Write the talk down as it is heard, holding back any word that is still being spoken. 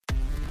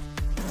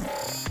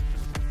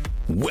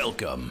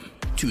Welcome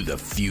to the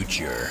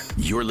future.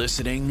 You're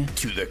listening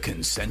to the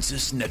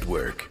Consensus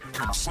Network.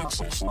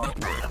 Consensus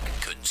Network.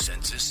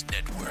 Consensus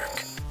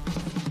Network.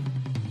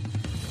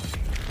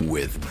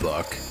 With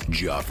Buck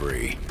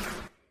Joffrey.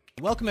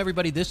 Welcome,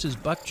 everybody. This is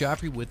Buck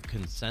Joffrey with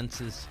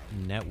Consensus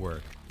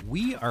Network.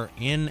 We are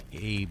in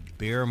a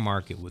bear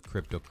market with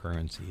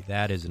cryptocurrency.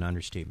 That is an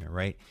understatement,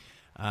 right?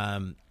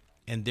 And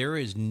there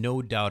is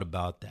no doubt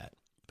about that.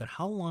 But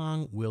how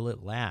long will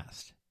it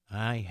last?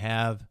 I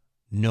have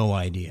no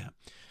idea.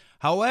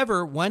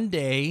 However, one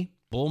day,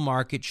 bull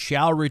market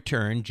shall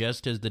return,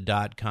 just as the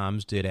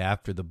dot-coms did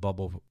after the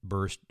bubble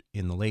burst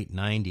in the late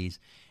 90s.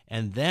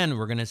 And then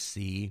we're going to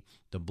see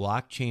the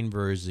blockchain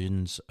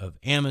versions of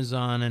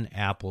Amazon and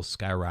Apple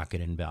skyrocket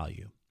in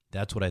value.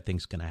 That's what I think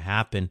is going to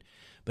happen.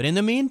 But in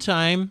the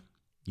meantime,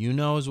 you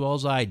know as well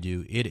as I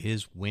do, it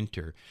is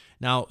winter.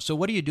 Now, so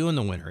what do you do in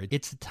the winter?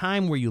 It's a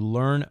time where you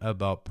learn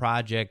about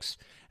projects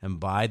and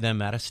buy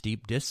them at a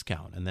steep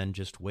discount and then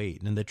just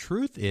wait. And the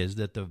truth is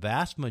that the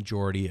vast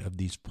majority of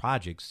these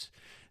projects,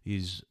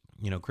 these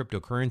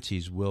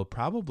cryptocurrencies, will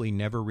probably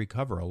never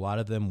recover. A lot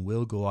of them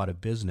will go out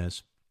of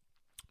business,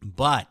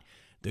 but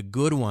the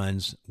good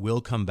ones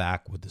will come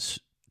back with a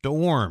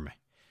storm.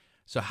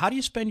 So how do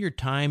you spend your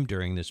time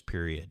during this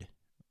period,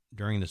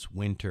 during this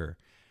winter?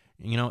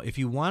 If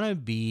you want to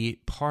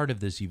be part of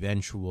this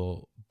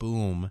eventual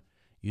boom,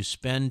 you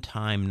spend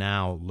time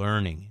now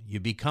learning.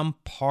 You become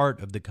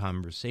part of the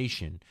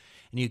conversation.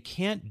 And you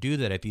can't do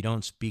that if you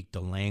don't speak the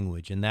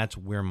language. And that's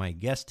where my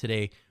guest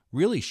today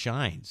really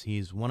shines.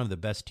 He's one of the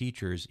best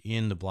teachers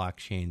in the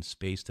blockchain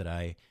space that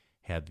I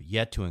have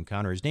yet to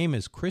encounter. His name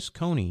is Chris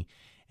Coney,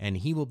 and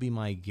he will be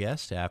my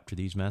guest after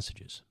these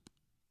messages.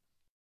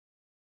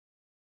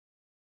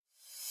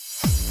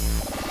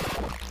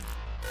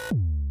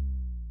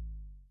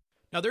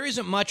 Now, there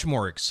isn't much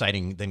more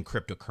exciting than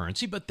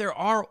cryptocurrency, but there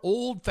are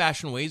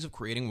old-fashioned ways of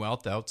creating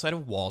wealth outside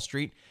of Wall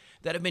Street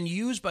that have been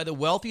used by the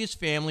wealthiest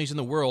families in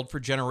the world for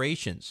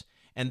generations.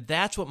 And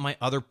that's what my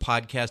other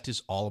podcast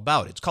is all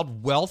about. It's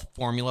called Wealth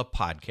Formula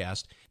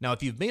Podcast. Now,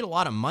 if you've made a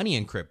lot of money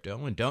in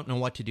crypto and don't know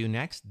what to do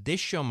next,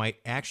 this show might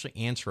actually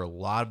answer a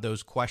lot of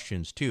those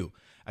questions too.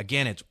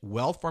 Again, it's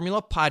Wealth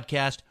Formula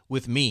Podcast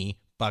with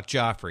me, Buck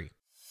Joffrey.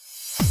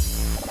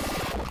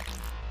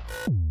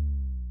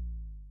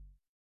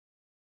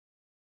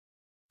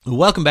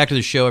 Welcome back to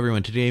the show,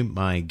 everyone. Today,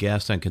 my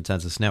guest on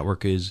Consensus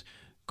Network is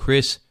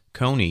Chris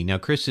Coney. Now,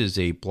 Chris is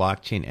a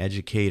blockchain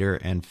educator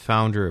and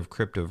founder of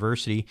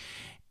Cryptoversity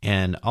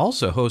and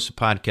also hosts a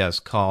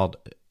podcast called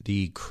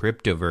The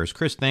Cryptoverse.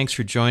 Chris, thanks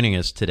for joining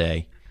us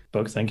today.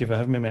 Buck, thank you for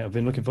having me, mate. I've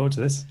been looking forward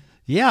to this.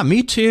 Yeah,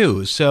 me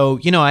too.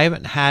 So, I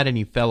haven't had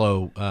any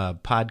fellow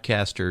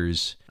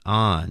podcasters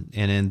on,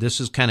 and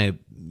this is kind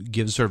of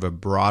gives sort of a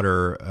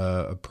broader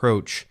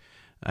approach,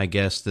 I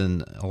guess,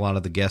 than a lot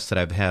of the guests that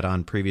I've had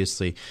on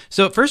previously.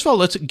 So first of all,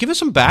 let's give us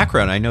some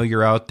background. I know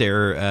you're out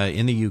there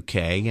in the UK,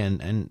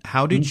 and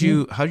how did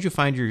you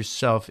find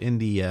yourself in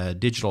the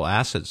digital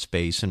asset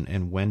space,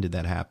 and when did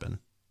that happen?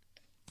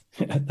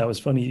 That was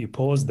funny you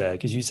paused there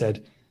because you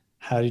said,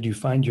 how did you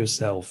find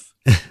yourself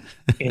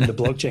in the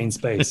blockchain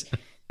space?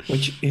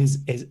 Which is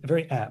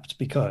very apt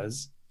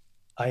because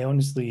I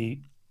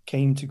honestly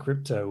came to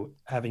crypto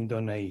having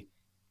done a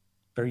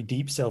very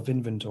deep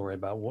self-inventory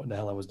about what the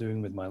hell I was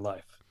doing with my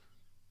life.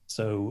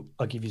 So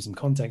I'll give you some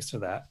context for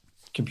that.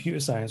 Computer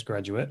science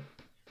graduate.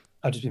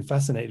 I've just been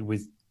fascinated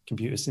with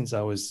computers since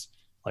I was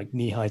like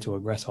knee-high to a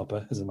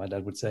grasshopper, as my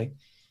dad would say.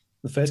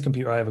 The first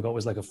computer I ever got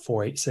was like a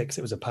 486.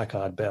 It was a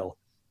Packard Bell.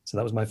 So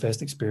that was my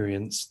first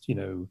experience.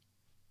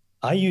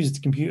 I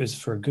used computers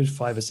for a good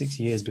 5 or 6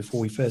 years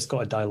before we first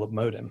got a dial-up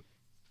modem.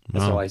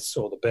 And so I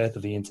saw the birth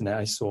of the internet.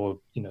 I saw,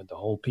 the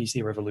whole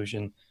PC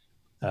revolution,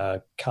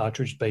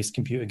 cartridge-based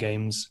computer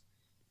games.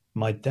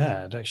 My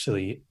dad,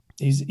 actually,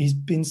 he's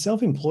been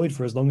self-employed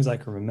for as long as I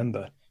can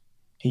remember.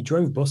 He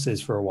drove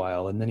buses for a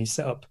while, and then he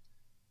set up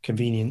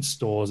convenience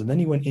stores, and then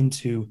he went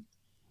into,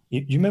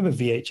 you remember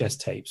VHS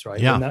tapes,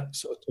 right? Yeah. When that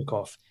sort of took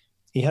off,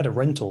 he had a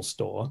rental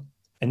store,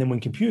 and then when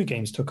computer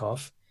games took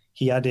off,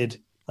 he added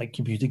like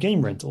computer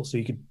game rental, so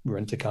you could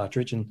rent a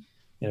cartridge and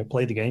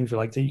play the game. If you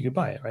liked it, you could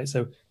buy it, right?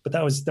 So, but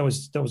that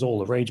was all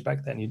the rage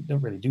back then. You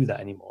don't really do that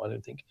anymore. I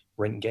don't think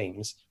rent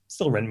games.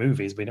 Still rent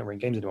movies, but you don't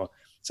rent games anymore.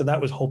 So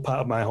that was whole part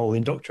of my whole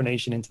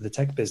indoctrination into the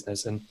tech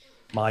business and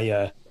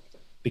my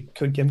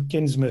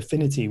getting some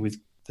affinity with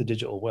the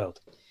digital world.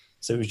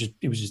 So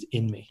it was just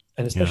in me,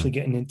 and especially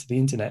getting into the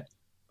internet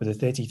with a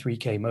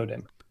 33K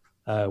modem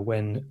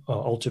when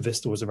Ultra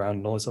Vista was around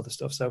and all this other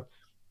stuff. So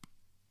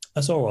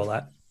I saw all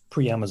that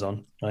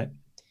pre-Amazon, right?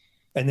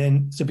 And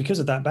then, so because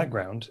of that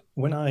background,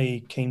 when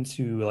I came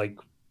to like,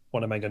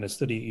 what am I going to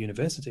study at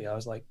university? I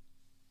was like,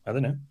 I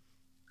don't know.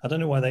 I don't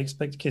know why they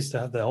expect kids to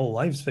have their whole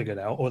lives figured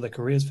out or their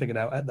careers figured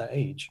out at that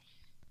age.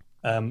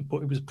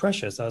 But it was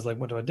precious. I was like,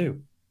 what do I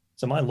do?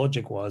 So my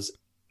logic was,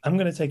 I'm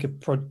going to take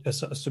a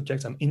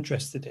subject I'm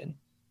interested in,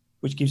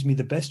 which gives me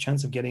the best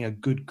chance of getting a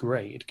good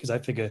grade. Because I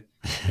figure,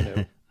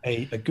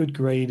 a good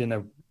grade in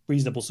a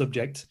reasonable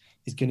subject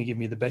is going to give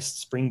me the best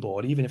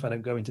springboard, even if I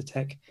don't go into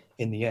tech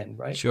in the end,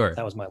 right? Sure.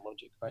 That was my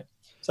logic, right?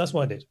 So that's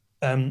what I did.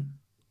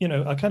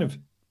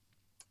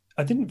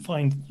 I didn't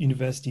find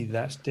university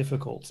that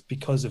difficult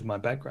because of my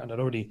background. I'd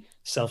already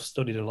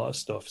self-studied a lot of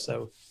stuff.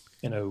 So,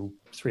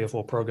 3 or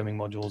 4 programming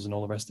modules and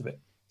all the rest of it.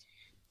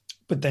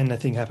 But then the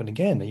thing happened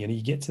again.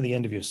 You get to the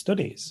end of your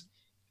studies.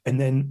 And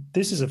then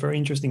this is a very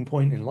interesting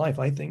point in life,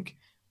 I think.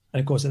 And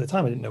of course, at the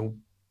time,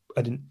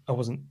 I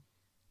wasn't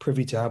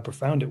privy to how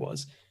profound it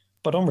was.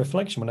 But on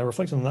reflection, when I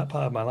reflected on that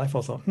part of my life,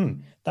 I thought,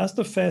 that's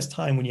the first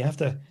time when you have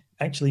to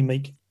actually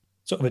make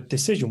sort of a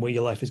decision where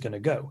your life is going to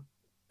go.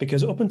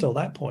 Because up until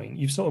that point,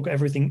 you've sort of got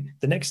everything,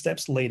 the next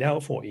steps laid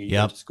out for you. You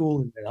go to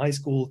school and then high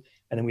school,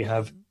 and then we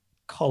have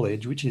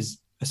college, which is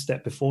a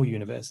step before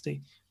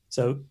university.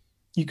 So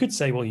you could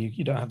say, well,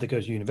 you don't have to go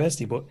to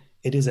university, but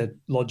it is a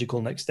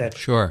logical next step.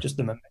 Sure. Just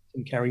the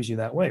momentum carries you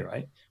that way,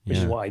 right? Which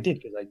is what I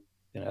did, because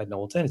I had no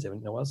alternative, I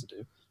didn't know what else to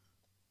do.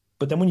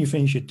 But then when you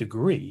finish your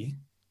degree,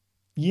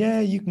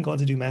 you can go on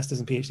to do masters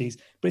and PhDs,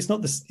 but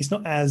it's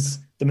not as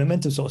the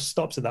momentum sort of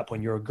stops at that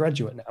point. You're a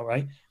graduate now,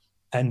 right?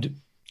 And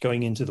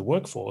going into the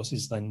workforce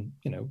is then,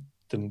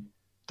 the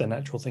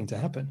natural thing to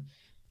happen.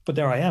 But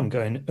there I am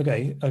going,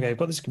 okay, I've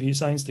got this computer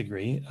science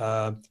degree,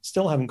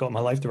 still haven't got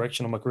my life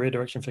direction or my career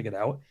direction figured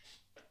out.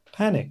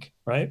 Panic,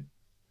 right?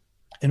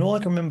 And all I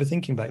can remember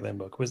thinking back then,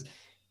 Buck, was,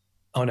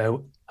 oh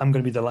no, I'm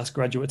going to be the last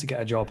graduate to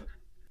get a job,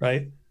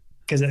 right?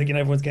 Because again,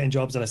 everyone's getting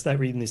jobs, and I start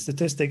reading these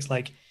statistics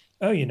like,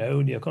 oh,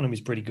 the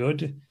economy's pretty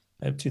good.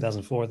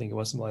 2004, I think it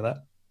was, something like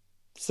that.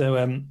 So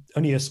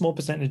only a small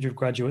percentage of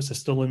graduates are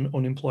still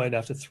unemployed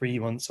after 3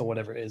 months or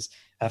whatever it is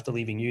after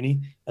leaving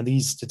uni. And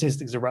these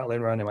statistics are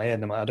rattling around in my head.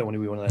 And I'm like, I don't want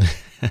to be one of those.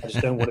 I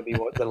just don't want to be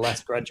the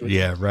last graduate.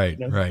 Yeah, right.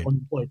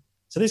 Unemployed.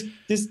 So this,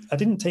 I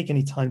didn't take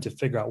any time to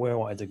figure out where I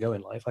wanted to go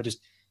in life. I just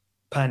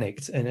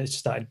panicked and it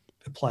started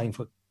applying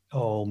for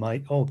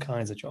all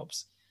kinds of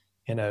jobs,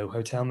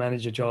 hotel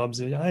manager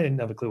jobs. I didn't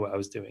have a clue what I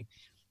was doing.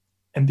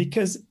 And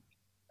because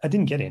I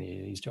didn't get any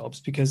of these jobs,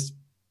 because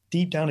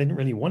deep down, I didn't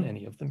really want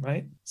any of them,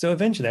 right? So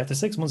eventually, after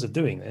 6 months of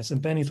doing this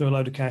and burning through a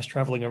load of cash,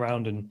 traveling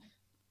around and,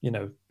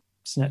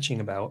 snatching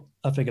about,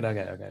 I figured,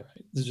 okay, right,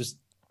 let's just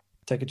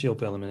take a chill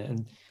pill a minute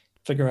and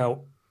figure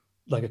out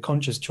like a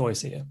conscious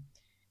choice here.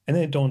 And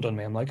then it dawned on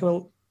me, I'm like,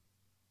 well,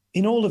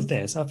 in all of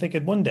this, I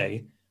figured one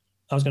day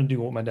I was going to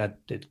do what my dad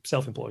did,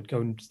 self-employed,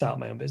 go and start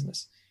my own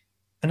business.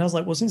 And I was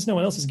like, well, since no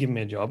one else is giving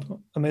me a job,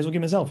 I may as well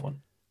give myself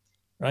one,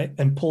 right?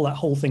 And pull that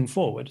whole thing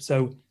forward.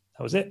 So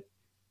that was it.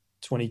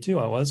 22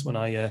 I was when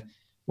I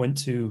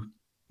went to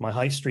my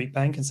high street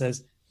bank and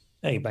says,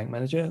 hey, bank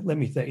manager, lend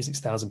me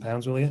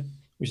 £36,000, will you?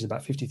 Which is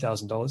about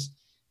 $50,000,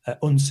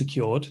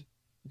 unsecured,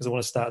 because I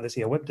want to start this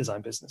here web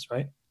design business,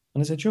 right?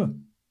 And I said, sure,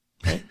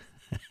 right?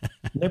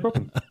 No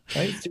problem,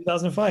 right? It's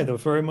 2005, they were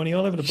throwing money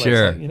all over the place.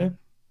 Sure. Like,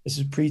 this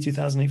is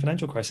pre-2008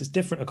 financial crisis,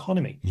 different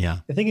economy.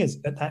 Yeah. The thing is,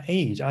 at that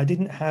age, I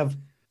didn't have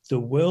the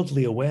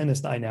worldly awareness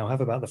that I now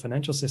have about the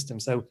financial system.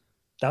 So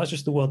that was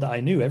just the world that I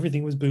knew.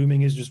 Everything was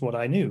booming is just what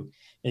I knew.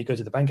 And you go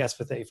to the bank, ask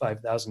for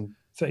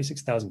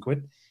 36,000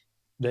 quid.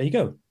 There you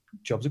go.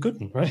 Job's a good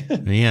one, right?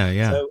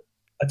 Yeah. So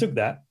I took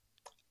that.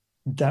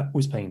 That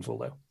was painful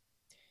though.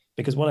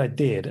 Because what I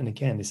did, and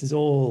again, this is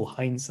all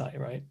hindsight,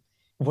 right?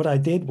 What I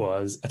did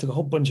was I took a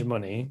whole bunch of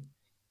money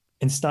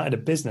and started a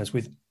business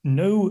with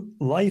no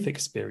life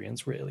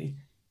experience really,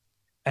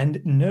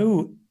 and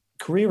no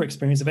career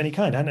experience of any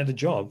kind. I hadn't had a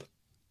job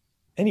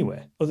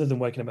anywhere other than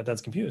working at my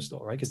dad's computer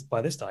store, right? Because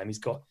by this time he's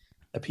got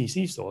a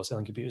PC store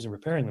selling computers and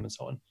repairing them and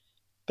so on.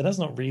 But that's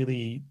not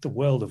really the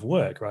world of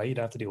work, right? You'd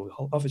have to deal with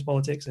office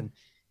politics and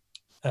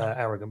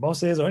arrogant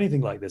bosses or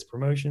anything like this,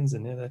 promotions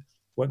and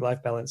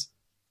work-life balance.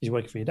 He's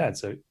working for your dad,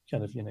 so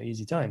kind of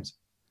easy times.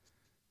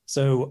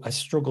 So I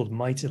struggled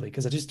mightily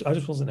because I just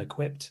wasn't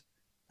equipped.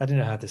 I didn't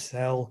know how to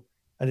sell.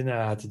 I didn't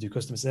know how to do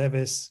customer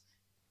service.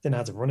 Didn't know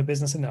how to run a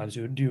business. I didn't know how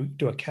to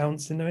do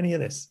accounts. Didn't know any of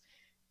this.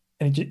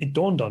 And it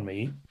dawned on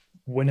me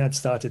when I'd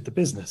started the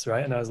business,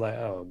 right? And I was like,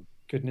 oh,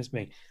 goodness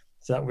me.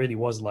 So that really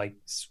was like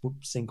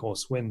sink or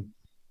swim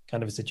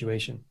kind of a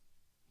situation.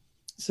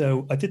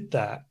 So I did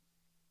that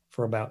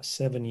for about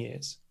 7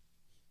 years.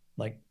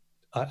 Like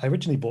I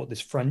originally bought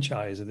this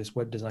franchise of this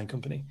web design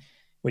company,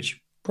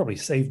 which probably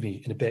saved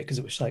me in a bit because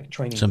it was like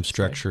training. Some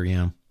structure,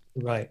 yeah.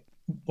 Right.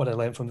 What I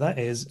learned from that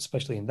is,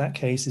 especially in that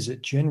case, is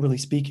that generally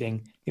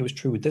speaking, it was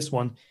true with this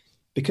one,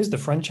 because the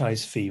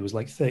franchise fee was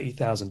like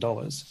 $30,000,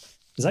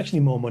 there's actually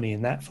more money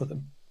in that for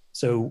them.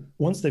 So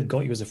once they've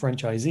got you as a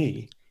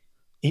franchisee,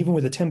 even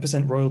with a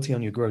 10% royalty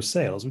on your gross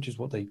sales, which is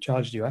what they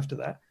charged you after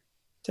that,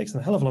 it takes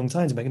them a hell of a long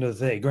time to make another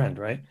 30 grand,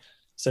 right?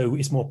 So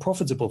it's more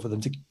profitable for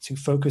them to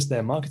focus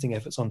their marketing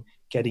efforts on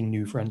getting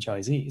new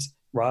franchisees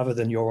rather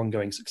than your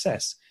ongoing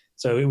success.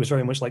 So it was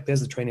very much like,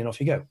 there's the training, off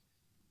you go.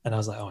 And I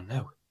was like, oh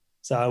no.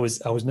 So I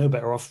was no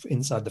better off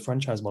inside the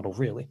franchise model,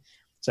 really.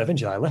 So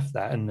eventually I left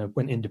that and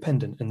went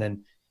independent, and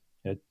then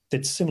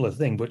did a similar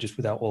thing, but just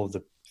without all of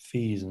the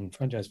fees and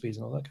franchise fees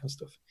and all that kind of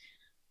stuff.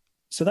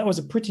 So that was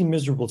a pretty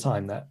miserable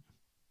time, that,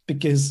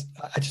 because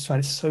I just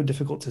find it so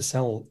difficult to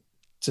sell.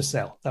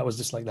 That was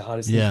just like the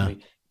hardest thing for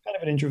me. kind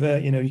of an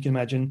introvert, you can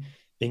imagine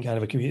being kind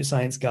of a computer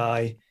science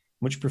guy,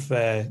 much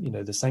prefer,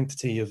 the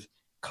sanctity of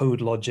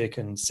code logic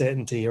and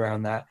certainty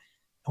around that.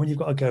 And when you've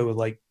got to go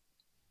like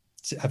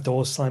have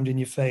doors slammed in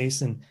your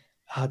face and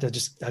that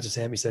just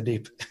hit me so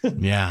deep.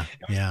 Yeah.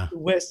 Yeah. The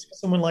worst for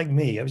someone like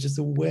me. It was just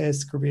the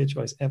worst career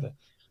choice ever.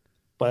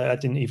 But I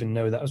didn't even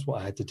know that was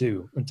what I had to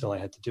do until I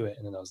had to do it.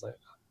 And then I was like,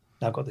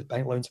 now I've got the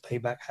bank loan to pay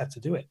back, I had to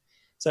do it.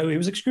 So it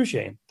was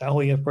excruciating. That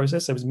whole year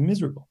process, I was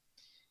miserable.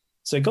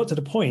 So it got to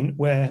the point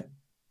where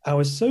I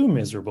was so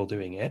miserable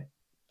doing it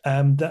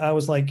that I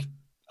was like,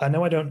 I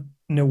know I don't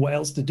know what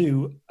else to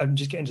do. I'm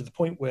just getting to the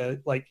point where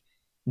like,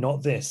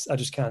 not this. I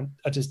just can't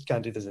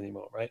do this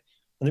anymore, right?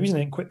 And the reason I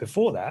didn't quit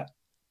before that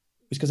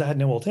was because I had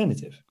no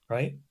alternative,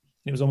 right?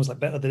 It was almost like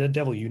better than the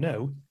devil,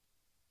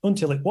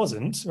 until it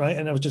wasn't, right?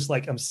 And I was just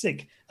like, I'm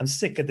sick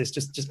of this,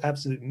 just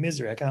absolute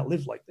misery. I can't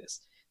live like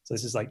this. So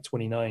this is like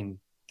 29,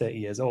 30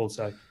 years old.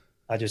 So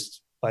I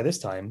just, by this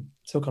time,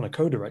 took on a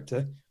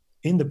co-director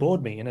in the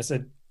board meeting. And I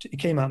said, it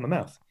came out of my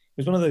mouth. It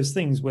was one of those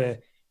things where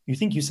you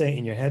think you say it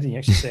in your head and you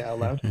actually say it out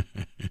loud.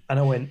 And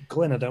I went,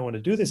 Glenn, I don't want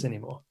to do this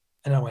anymore.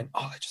 And I went,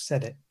 oh, I just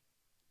said it.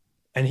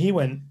 And he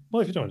went,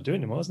 well, if you don't want to do it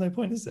anymore, there's no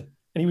point, is there?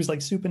 And he was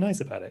like super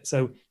nice about it.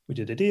 So we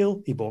did a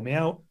deal. He bought me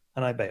out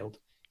and I bailed.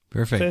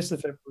 Perfect. 1st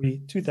of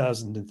February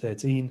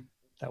 2013.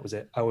 That was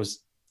it. I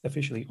was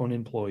officially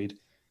unemployed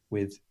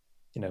with,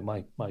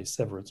 my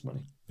severance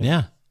money.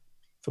 Yeah.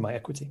 For my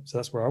equity. So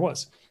that's where I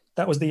was.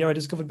 That was the year I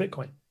discovered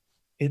Bitcoin.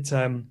 It's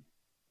I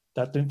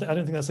don't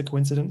think that's a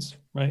coincidence,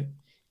 right?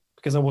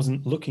 Because I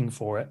wasn't looking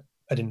for it.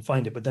 I didn't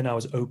find it, but then I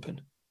was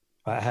open.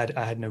 I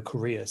had no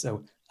career,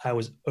 so I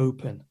was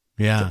open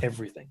to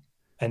everything.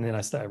 And then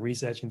I started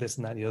researching this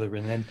and that and the other.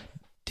 And then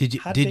did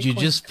you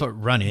just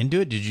run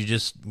into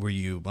it? Were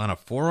you on a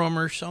forum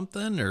or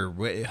something, or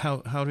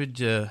how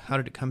did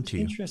it come to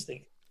you?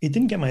 Interesting. It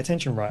didn't get my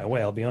attention right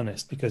away, I'll be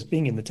honest, because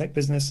being in the tech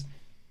business,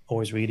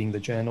 always reading the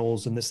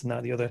journals and this and that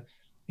and the other,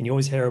 and you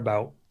always hear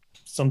about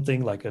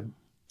something like a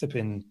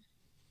flipping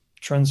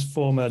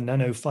transformer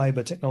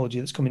nanofiber technology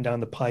that's coming down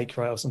the pike,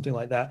 right, or something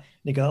like that. And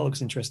you go, that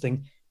looks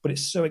interesting, but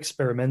it's so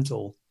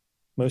experimental.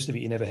 Most of it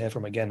you never hear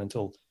from again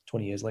until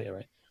 20 years later,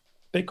 right?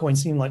 Bitcoin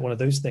seemed like one of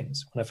those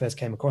things. When I first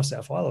came across it,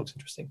 I thought, oh, that looks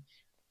interesting.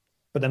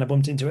 But then I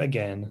bumped into it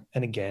again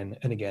and again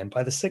and again.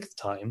 By the 6th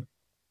time,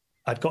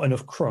 I'd got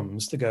enough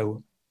crumbs to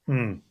go,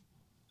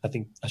 I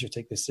think I should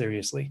take this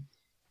seriously.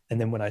 And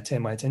then when I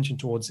turned my attention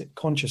towards it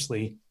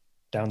consciously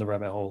down the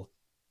rabbit hole,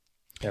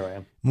 there I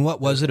am. What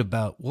was it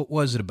about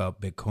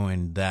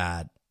Bitcoin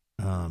that,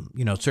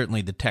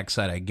 certainly the tech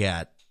side I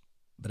get,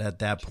 but at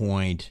that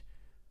point,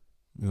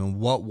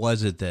 what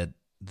was it that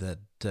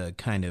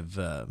kind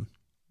of,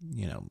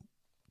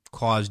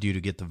 caused you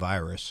to get the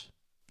virus?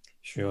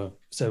 Sure.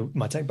 So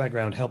my tech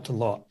background helped a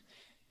lot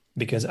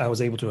because I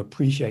was able to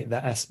appreciate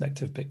that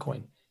aspect of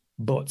Bitcoin.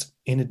 But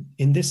in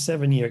this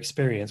 7-year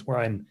experience where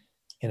I'm,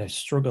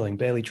 struggling,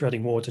 barely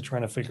treading water,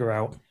 trying to figure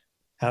out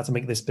how to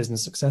make this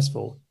business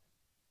successful,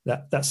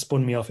 that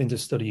spun me off into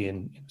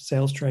studying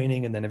sales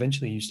training. And then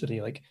eventually you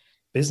study like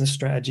business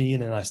strategy.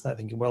 And then I start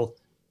thinking, well,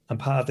 I'm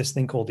part of this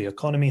thing called the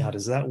economy. How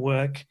does that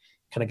work?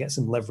 Can I get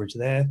some leverage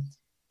there?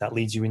 That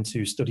leads you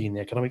into studying the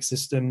economic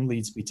system,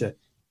 leads me to,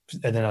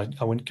 and then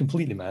I went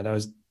completely mad.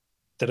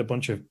 Did a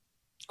bunch of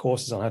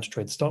courses on how to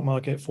trade the stock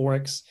market,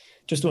 Forex,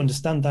 just to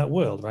understand that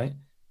world, right?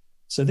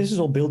 So this is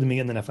all building me.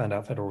 And then I found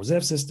out Federal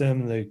Reserve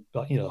System, the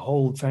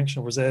whole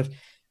fractional reserve.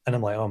 And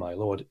I'm like, oh my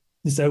Lord.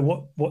 So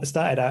what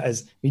started out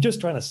as me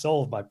just trying to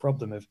solve my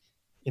problem of,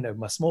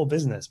 my small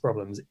business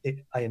problems,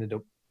 I ended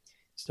up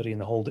studying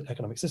the whole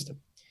economic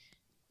system.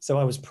 So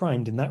I was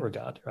primed in that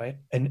regard, right?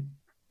 And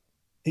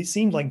it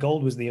seemed like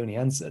gold was the only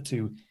answer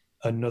to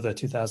another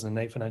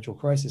 2008 financial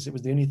crisis. It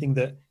was the only thing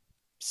that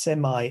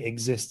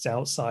semi-exists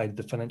outside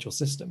the financial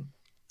system.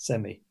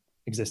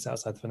 Semi-exists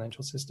outside the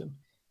financial system.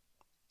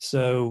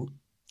 So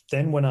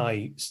then when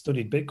I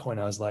studied Bitcoin,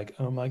 I was like,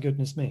 oh my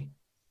goodness me.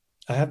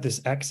 I have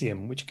this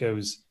axiom which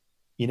goes,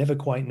 you never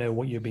quite know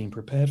what you're being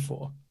prepared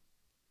for.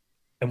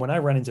 And when I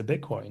ran into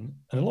Bitcoin,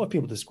 and a lot of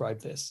people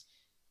describe this,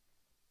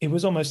 it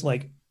was almost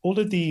like all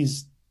of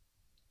these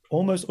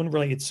almost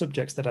unrelated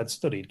subjects that I'd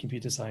studied,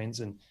 computer science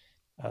and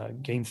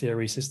game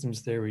theory,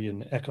 systems theory,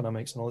 and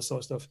economics and all this sort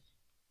of stuff.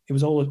 It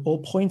was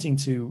all pointing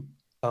to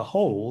a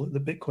hole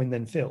that Bitcoin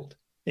then filled.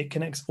 It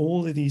connects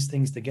all of these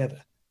things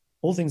together,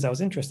 all things I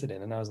was interested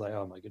in. And I was like,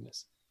 oh my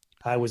goodness,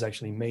 I was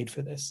actually made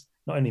for this.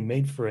 Not only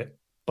made for it,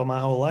 but my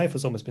whole life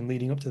has almost been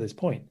leading up to this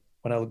point.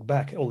 When I look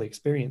back at all the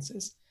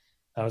experiences,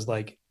 I was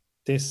like,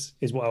 this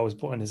is what I was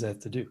put on this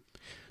earth to do,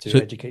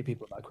 to educate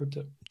people about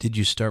crypto. Did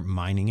you start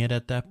mining it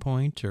at that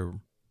point, or?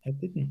 I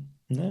didn't.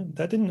 No,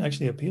 that didn't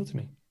actually appeal to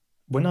me.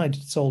 When I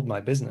sold my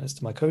business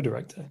to my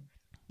co-director,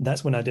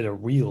 that's when I did a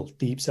real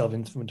deep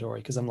self-inventory,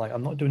 because I'm like,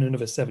 I'm not doing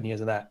another 7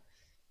 years of that.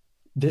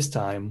 This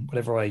time,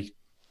 whatever I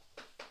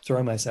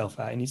throw myself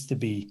at, it needs to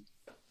be,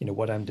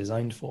 what I'm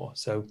designed for.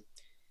 So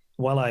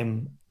while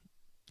I'm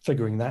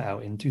figuring that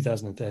out in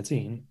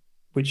 2013,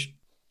 which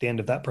the end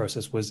of that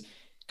process was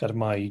kind of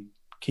my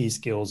key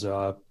skills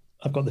are,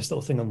 I've got this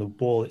little thing on the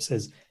wall. It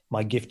says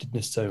my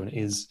giftedness zone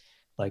is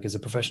like as a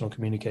professional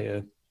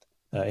communicator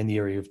in the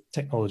area of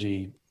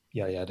technology,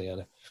 yada, yada,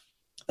 yada.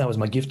 That was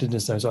my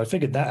giftedness zone. So I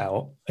figured that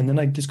out. And then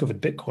I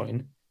discovered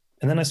Bitcoin.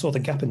 And then I saw the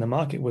gap in the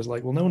market was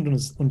like, well, no one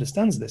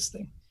understands this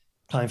thing.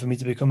 Time for me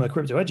to become a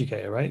crypto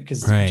educator, right?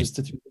 Because just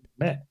the two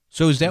met.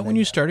 So is that when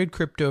you started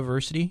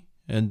Cryptoversity?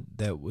 And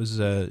that was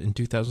in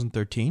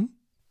 2013?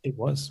 It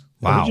was.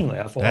 Wow. Originally,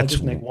 I thought I'd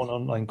just make one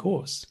online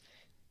course.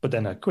 But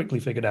then I quickly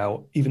figured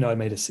out, even though I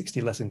made a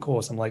 60-lesson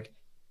course, I'm like,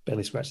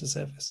 barely scratched the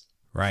surface.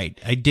 Right.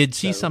 I did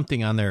see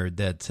something on there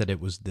that said it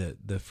was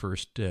the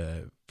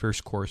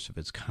first course of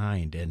its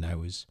kind, and I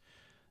was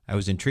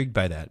intrigued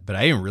by that. But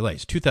I didn't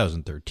realize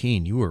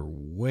 2013, you were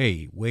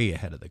way, way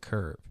ahead of the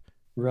curve.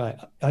 Right.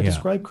 I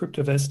describe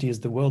Cryptoversity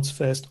as the world's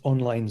first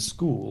online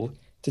school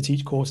to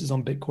teach courses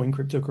on Bitcoin,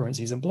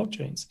 cryptocurrencies, and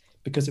blockchains,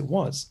 because it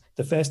was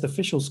the first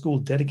official school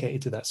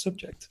dedicated to that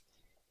subject.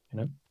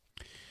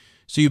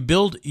 So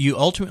you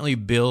ultimately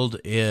build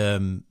a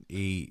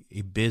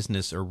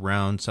business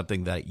around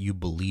something that you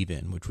believe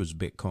in, which was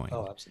Bitcoin.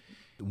 Oh, absolutely.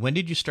 When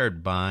did you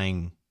start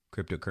buying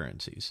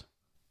cryptocurrencies?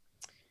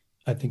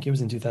 I think it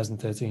was in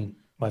 2013.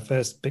 My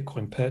first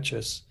Bitcoin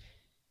purchase,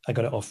 I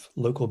got it off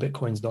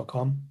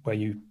localbitcoins.com, where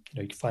you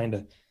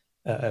find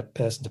a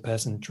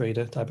person-to-person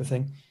trader type of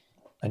thing,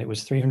 and it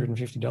was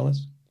 $350.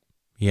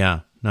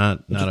 Yeah,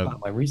 not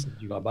my reason.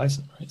 You got to buy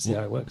some, right? See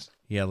how it works.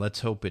 Yeah,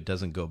 let's hope it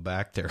doesn't go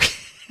back there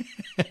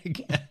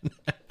again.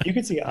 You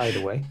can see it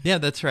either way. Yeah,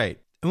 that's right.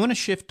 I want to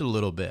shift a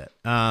little bit.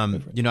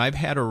 I've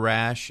had a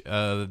rash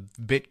of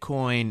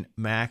Bitcoin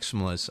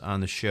maximalists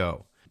on the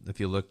show. If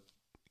you look,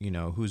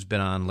 who's been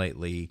on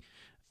lately,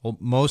 well,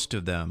 most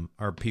of them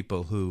are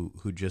people who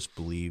just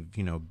believe,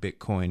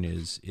 Bitcoin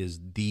is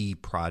the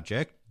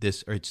project.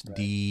 It's right.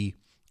 The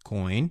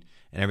coin,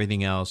 and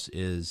everything else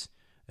is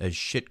a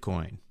shit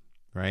coin,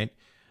 right?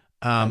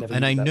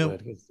 And I know,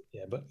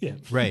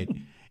 right.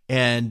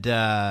 And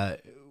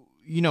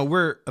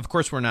we're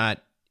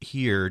not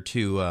here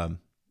to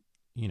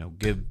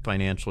give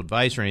financial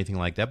advice or anything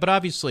like that. But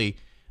obviously,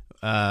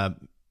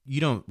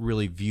 you don't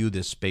really view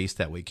this space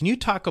that way. Can you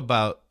talk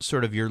about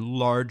sort of your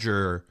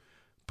larger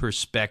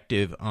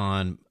perspective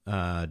on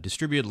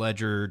distributed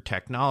ledger,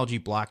 technology,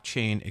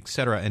 blockchain, et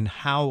cetera, and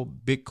how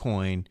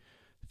Bitcoin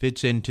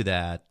fits into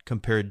that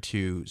compared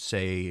to,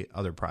 say,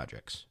 other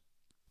projects?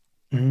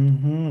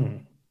 Mm-hmm.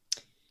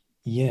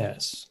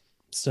 Yes.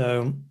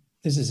 So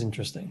this is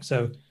interesting.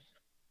 So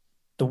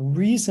the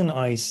reason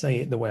I say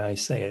it the way I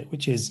say it,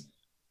 which is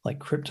like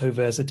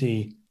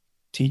Cryptoversity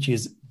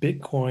teaches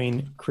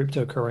Bitcoin,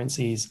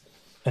 cryptocurrencies,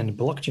 and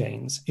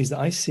blockchains, is that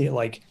I see it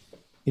like,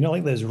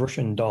 like those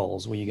Russian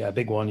dolls where you get a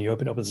big one, you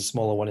open it up, there's a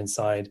smaller one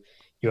inside,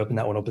 you open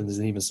that one up and there's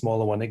an even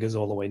smaller one, it goes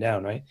all the way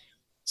down, right?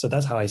 So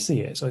that's how I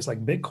see it. So it's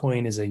like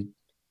Bitcoin is a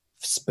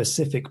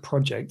specific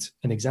project,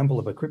 an example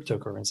of a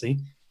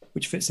cryptocurrency,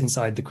 which fits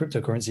inside the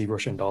cryptocurrency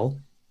Russian doll,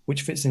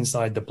 which fits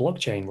inside the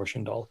blockchain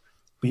Russian doll.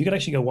 But you could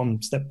actually go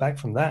one step back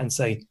from that and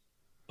say,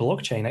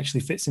 blockchain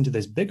actually fits into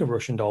this bigger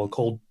Russian doll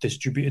called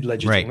distributed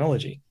ledger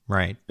technology.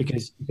 Right.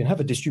 Because you can have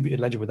a distributed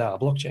ledger without a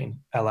blockchain,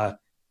 a la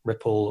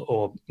Ripple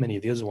or many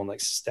of the other ones like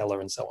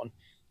Stellar and so on.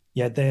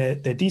 Yeah, they're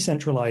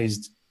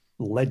decentralized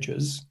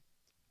ledgers,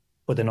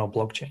 but they're not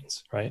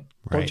blockchains, right?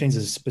 Blockchains is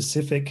a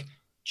specific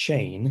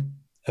chain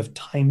of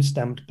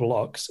time-stamped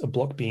blocks, a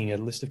block being a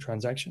list of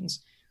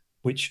transactions,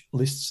 which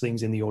lists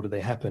things in the order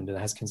they happened and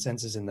has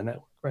consensus in the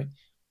network, right?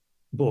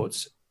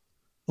 But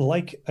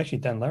like actually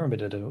Dan Laramie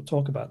did a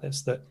talk about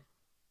this, that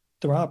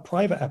there are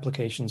private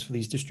applications for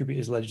these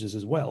distributed ledgers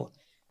as well,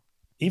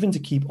 even to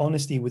keep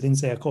honesty within,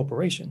 say, a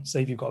corporation.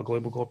 Say if you've got a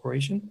global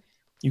corporation,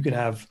 you could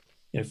have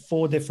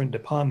 4 different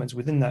departments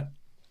within that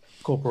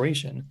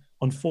corporation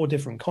on 4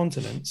 different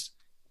continents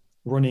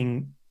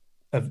running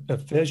a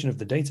version of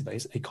the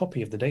database, a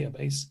copy of the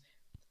database,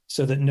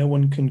 so that no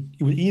one can,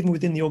 even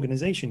within the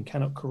organization,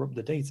 cannot corrupt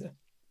the data.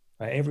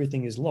 Right?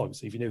 Everything is logged.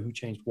 So if you know who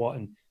changed what,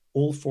 and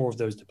all 4 of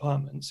those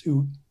departments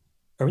who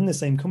are in the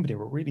same company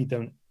but really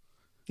don't,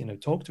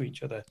 talk to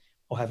each other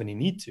or have any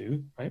need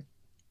to, right,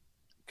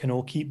 can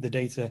all keep the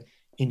data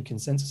in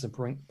consensus and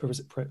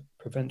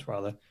prevent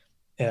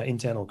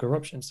internal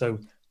corruption. So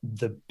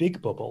the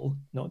big bubble,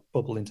 not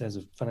bubble in terms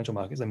of financial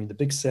markets, I mean the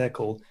big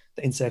circle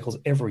that encircles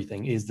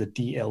everything is the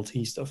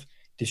DLT stuff,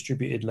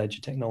 distributed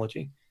ledger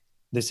technology.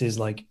 This is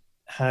like,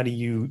 how do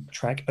you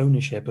track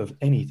ownership of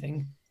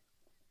anything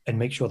and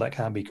make sure that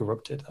can't be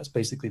corrupted? That's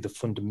basically the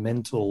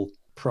fundamental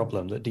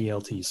problem that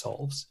DLT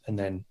solves. And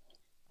then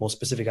more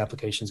specific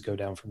applications go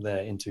down from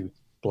there into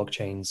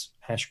blockchains,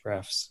 hash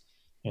graphs,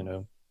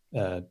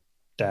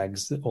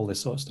 DAGs, all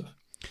this sort of stuff.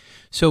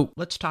 So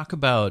let's talk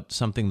about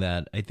something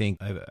that I think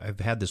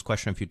I've had this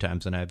question a few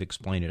times and I've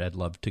explained it. I'd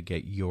love to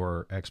get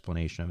your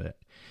explanation of it.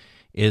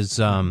 Is,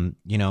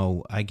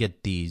 I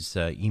get these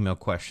email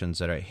questions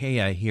that are,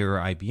 hey, I hear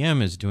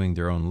IBM is doing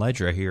their own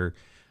ledger. I hear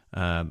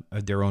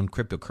their own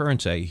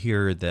cryptocurrency. I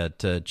hear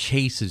that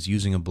Chase is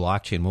using a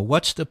blockchain. Well,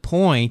 what's the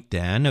point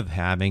then of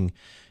having,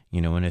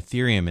 an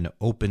Ethereum, an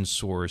open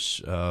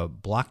source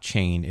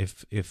blockchain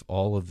if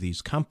all of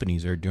these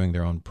companies are doing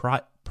their own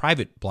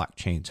private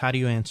blockchains. How do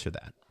you answer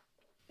that?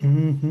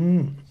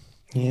 Mm-hmm.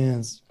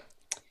 Yes.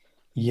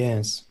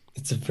 Yes.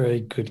 It's a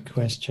very good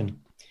question.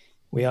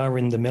 We are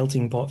in the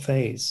melting pot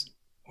phase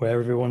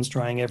where everyone's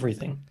trying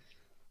everything,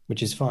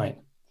 which is fine.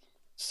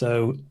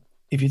 So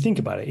if you think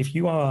about it, if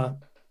you are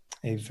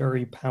a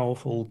very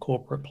powerful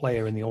corporate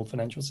player in the old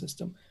financial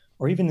system,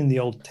 or even in the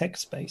old tech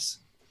space,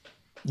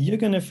 you're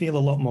going to feel a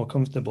lot more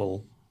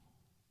comfortable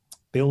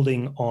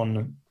building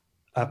on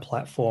a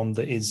platform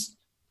that is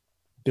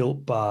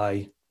built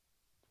by,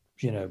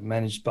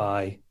 managed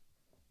by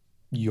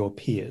your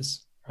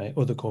peers, right?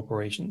 Other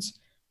corporations.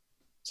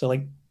 So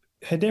like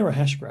Hedera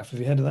Hashgraph, have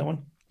you heard of that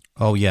one?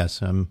 Oh,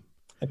 yes.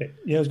 Okay.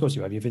 Yeah, of course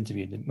you have. You've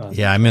interviewed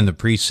Yeah, I'm in the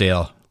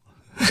pre-sale.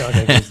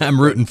 Okay, good. I'm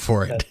rooting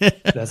for it.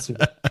 That's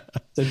super.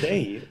 So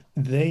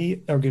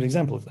they are a good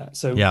example of that.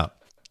 So Yeah.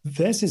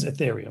 versus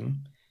Ethereum,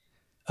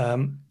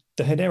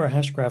 the Hedera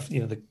Hashgraph,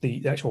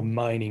 the actual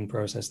mining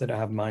process, they don't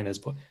have miners,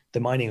 but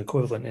the mining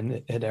equivalent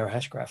in Hedera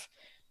Hashgraph,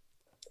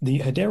 the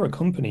Hedera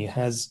company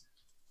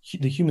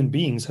the human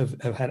beings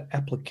have had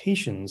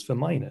applications for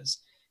miners,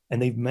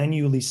 and they've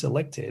manually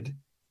selected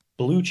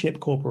blue chip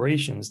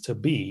corporations to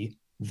be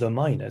the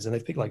miners, and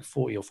they've picked like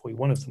 40 or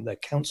 41 of them. They're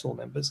council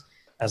members,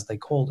 as they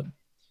call them.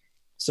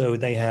 So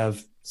they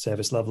have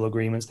service level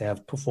agreements, they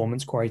have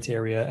performance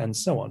criteria, and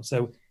so on.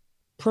 So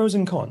pros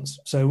and cons.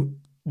 So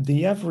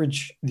the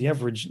average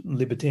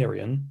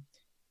libertarian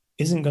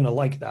isn't going to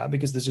like that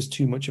because there's just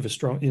too much of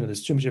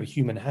there's too much of a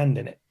human hand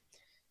in it.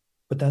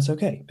 But that's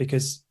okay,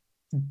 because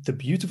the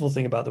beautiful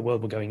thing about the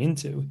world we're going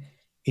into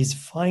is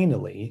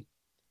finally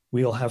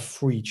we'll have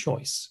free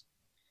choice.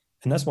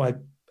 And that's why I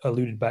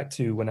alluded back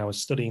to when I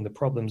was studying the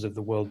problems of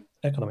the world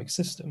economic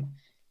system.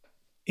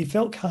 It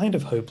felt kind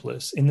of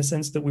hopeless in the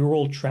sense that we were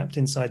all trapped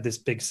inside this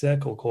big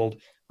circle called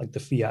like the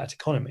fiat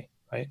economy,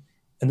 right?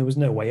 And there was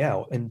no way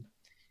out. And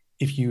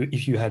if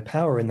you had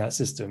power in that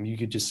system, you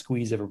could just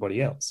squeeze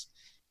everybody else.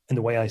 And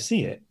the way I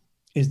see it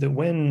is that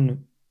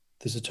when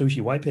the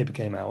Satoshi white paper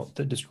came out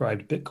that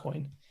described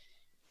Bitcoin,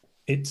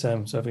 it's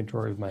so I've been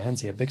drawing with my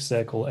hands here, big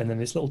circle, and then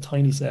this little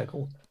tiny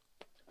circle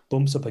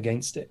bumps up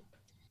against it,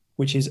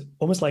 which is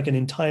almost like an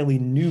entirely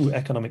new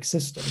economic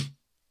system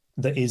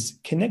that is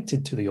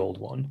connected to the old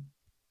one,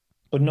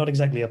 but not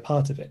exactly a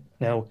part of it.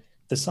 Now,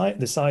 the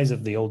size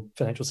of the old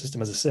financial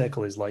system as a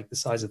circle is like the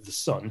size of the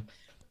sun,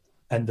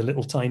 and the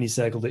little tiny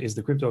circle that is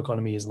the crypto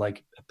economy is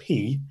like a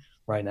pea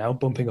right now,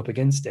 bumping up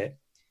against it.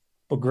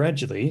 But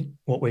gradually,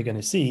 what we're going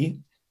to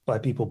see by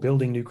people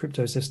building new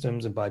crypto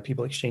systems and by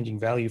people exchanging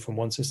value from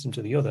one system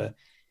to the other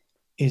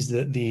is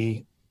that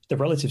the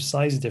relative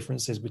size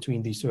differences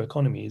between these two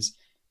economies,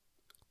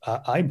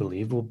 I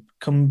believe, will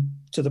come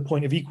to the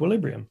point of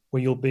equilibrium,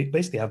 where you'll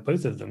basically have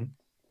both of them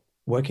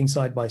working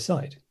side by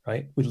side,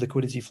 right? With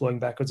liquidity flowing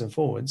backwards and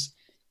forwards.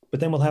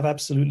 But then we'll have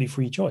absolutely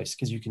free choice,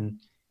 because you can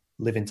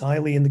live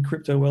entirely in the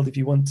crypto world if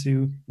you want to,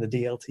 in the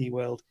DLT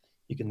world.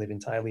 You can live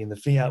entirely in the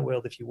fiat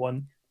world if you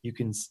want. You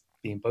can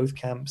be in both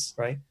camps,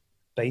 right?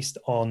 Based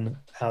on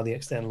how the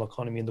external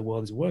economy in the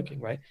world is working,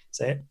 right?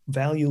 So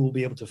value will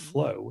be able to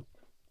flow,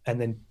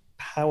 and then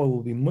power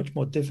will be much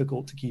more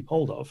difficult to keep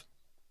hold of,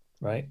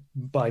 right?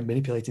 By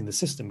manipulating the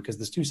system, because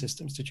there's two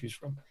systems to choose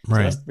from. Right.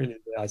 So that's really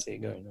the way I see it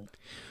going. Right?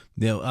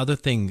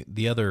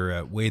 The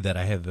other way that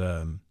I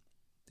have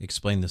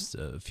explained this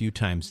a few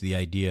times, the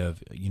idea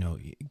of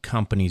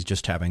companies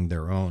just having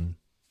their own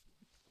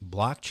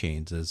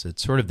blockchains, is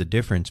it's sort of the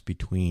difference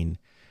between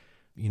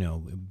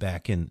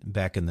back in the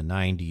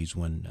 90s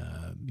when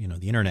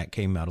the internet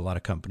came out. A lot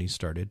of companies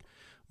started,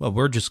 well,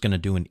 we're just going to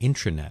do an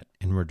intranet,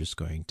 and we're just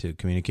going to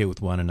communicate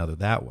with one another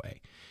that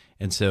way.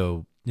 And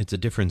so it's a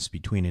difference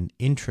between an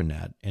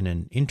intranet and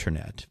an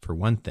internet, for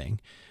one thing.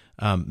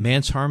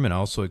 Mance Harmon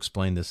also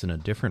explained this in a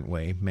different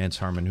way. Mance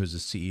Harmon, who's the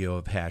CEO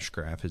of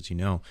Hashgraph, as you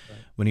know, right.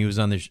 When he was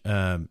on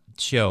the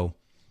show,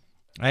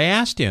 I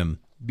asked him,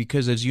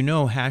 because as you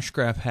know,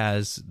 Hashgraph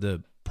has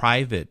the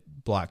private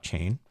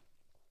blockchain,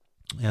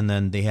 and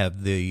then they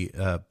have the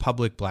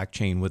public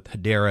blockchain with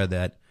Hedera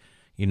that,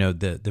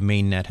 the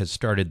main net has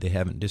started. They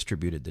haven't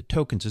distributed the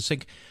tokens. It's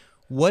like,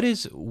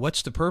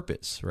 what's the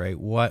purpose, right?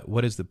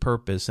 What is the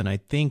purpose? And I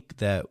think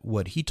that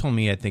what he told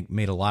me, I think,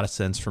 made a lot of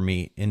sense for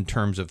me in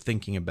terms of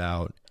thinking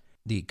about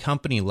the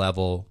company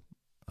level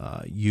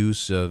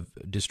use of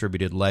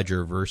distributed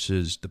ledger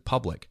versus the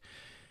public.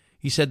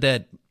 He said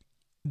that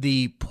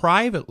the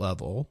private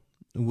level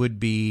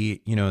would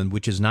be,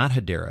 which is not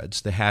Hedera,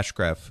 it's the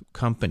Hashgraph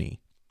company,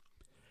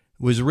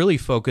 was really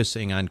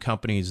focusing on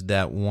companies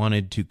that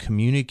wanted to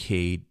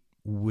communicate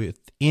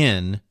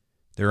within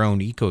their own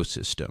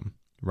ecosystem,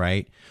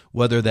 right?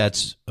 Whether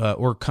that's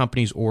or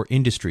companies or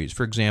industries.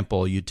 For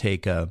example, you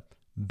take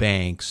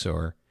banks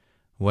or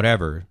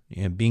whatever,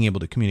 being able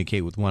to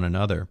communicate with one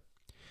another.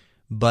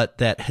 But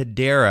that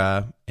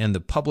Hedera and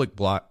the public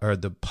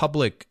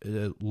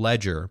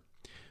ledger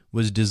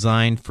was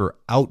designed for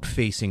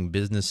out-facing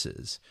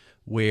businesses,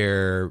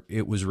 where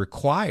it was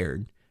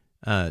required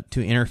to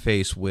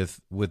interface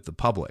with the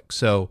public.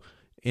 So,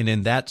 and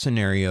in that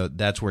scenario,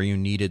 that's where you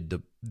needed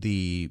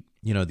the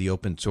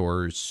open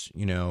source,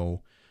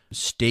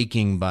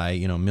 staking by,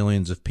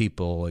 millions of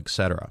people,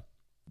 etc.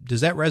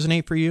 Does that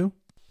resonate for you?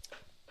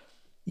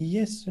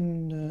 Yes,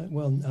 and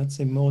well, I'd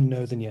say more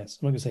no than yes.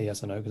 I'm not going to say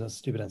yes or no because that's a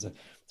stupid answer.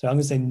 So I'm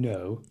going to say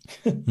no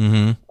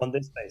on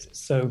this basis.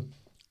 So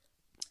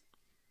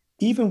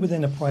even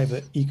within a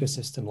private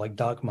ecosystem like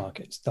dark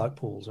markets, dark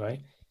pools,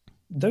 right?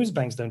 Those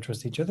banks don't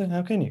trust each other.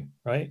 How can you,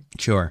 right?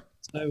 Sure.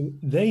 So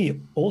they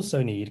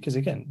also need, because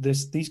again,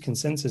 these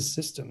consensus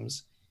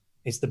systems,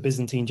 it's the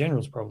Byzantine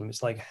generals problem.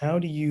 It's like how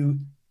do you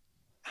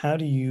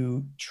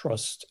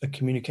trust a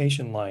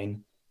communication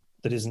line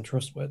that isn't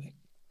trustworthy,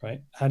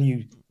 right? How do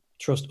you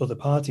trust other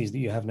parties that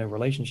you have no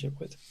relationship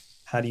with?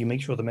 How do you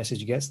make sure the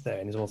message gets there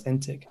and is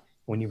authentic?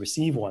 When you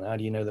receive one, how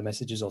do you know the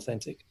message is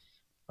authentic,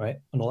 right?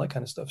 And all that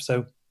kind of stuff.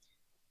 So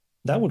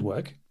that would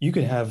work. You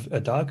could have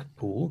a dark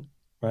pool,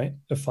 right,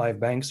 of 5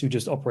 banks who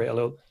just operate a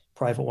little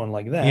private one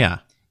like that. Yeah.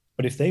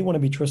 But if they want to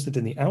be trusted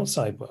in the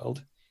outside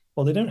world,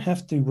 well, they don't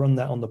have to run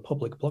that on the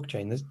public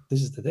blockchain.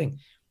 This is the thing.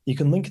 You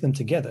can link them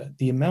together.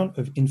 The amount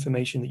of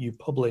information that you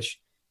publish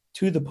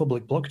to the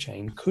public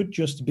blockchain could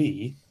just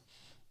be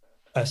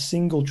a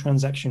single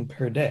transaction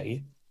per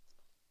day,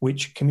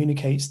 which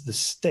communicates the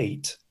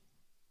state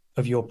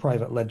of your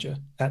private ledger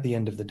at the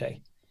end of the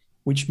day,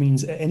 which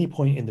means at any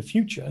point in the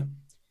future,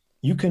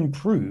 you can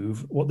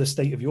prove what the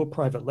state of your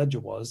private ledger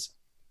was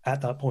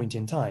at that point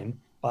in time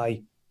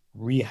by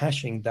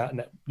rehashing that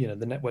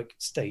the network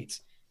state.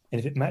 And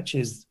if it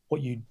matches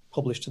what you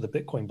publish to the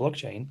Bitcoin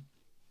blockchain,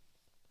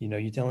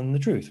 you're telling them the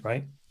truth,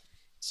 right?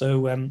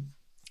 So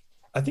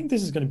I think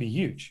this is going to be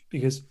huge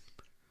because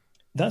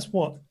that's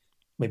what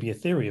maybe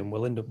Ethereum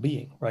will end up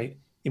being, right?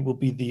 It will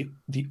be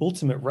the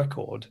ultimate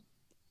record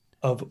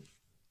of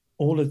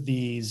all of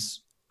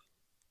these,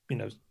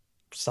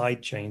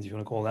 side chains, if you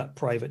want to call that,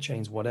 private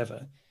chains,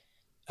 whatever.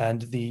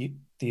 And the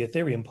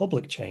Ethereum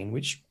public chain,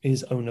 which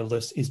is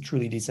ownerless, is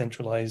truly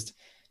decentralized,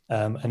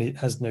 and it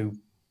has no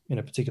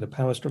particular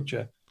power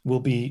structure, will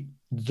be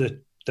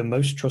the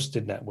most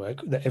trusted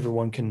network that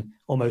everyone can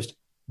almost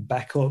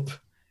back up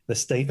the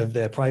state of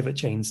their private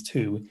chains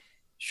to,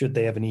 should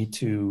they ever need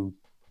to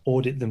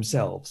audit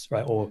themselves,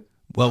 right? Or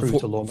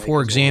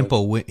for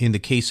example, in the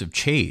case of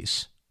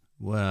Chase,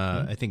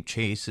 I think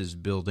Chase is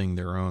building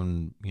their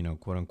own,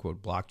 quote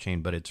unquote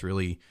blockchain, but it's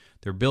really,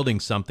 they're building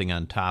something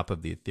on top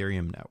of the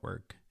Ethereum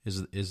network.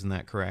 Isn't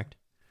that correct?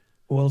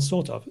 Well,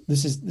 sort of.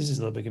 This is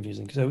a little bit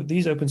confusing. So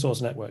these open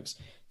source networks.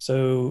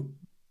 So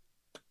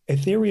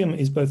Ethereum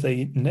is both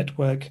a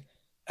network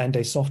and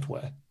a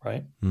software,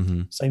 right?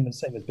 Mm-hmm. Same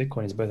as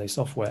Bitcoin is both a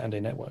software and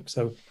a network.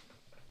 So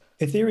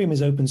Ethereum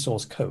is open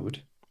source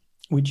code,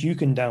 which you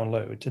can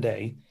download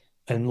today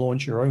and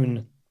launch your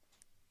own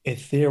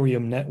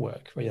Ethereum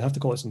network, right? You have to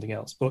call it something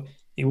else, but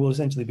it will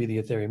essentially be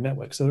the Ethereum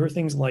network. So there are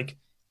things like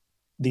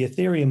the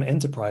Ethereum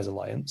Enterprise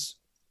Alliance,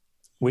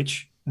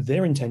 which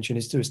their intention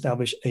is to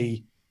establish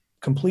a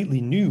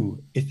completely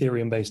new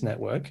Ethereum-based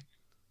network,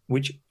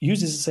 which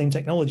uses the same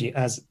technology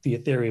as the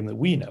Ethereum that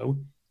we know,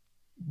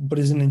 but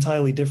is an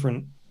entirely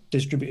different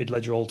distributed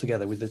ledger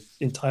altogether with an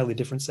entirely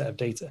different set of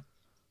data.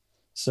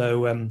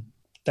 So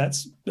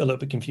that's a little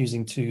bit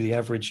confusing to the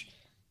average,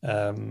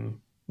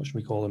 what should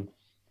we call them?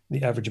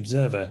 The average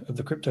observer of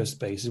the crypto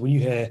space. Is when you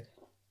hear,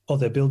 oh,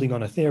 they're building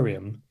on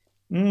Ethereum,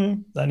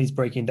 that needs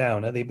breaking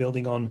down. Are they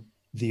building on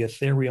the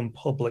Ethereum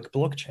public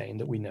blockchain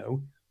that we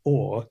know,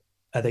 or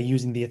are they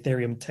using the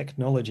Ethereum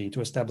technology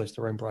to establish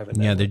their own private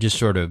network? Yeah, they're just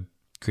sort of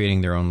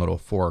creating their own little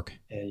fork.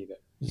 There you go.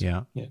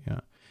 Yeah.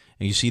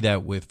 And you see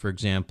that with, for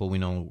example, we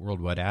know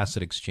Worldwide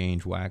Asset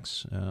Exchange,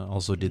 WAX,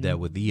 also did that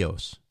with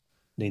EOS.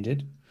 They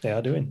did. They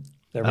are doing.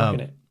 They're rocking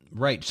it.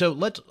 Right. So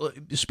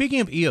speaking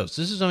of EOS,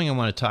 this is something I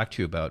want to talk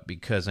to you about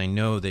because I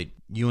know that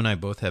you and I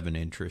both have an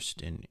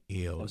interest in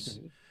EOS.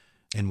 Absolutely.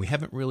 And we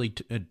haven't really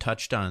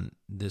touched on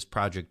this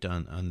project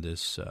on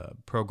this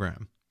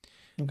program,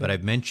 but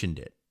I've mentioned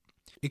it.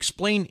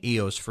 Explain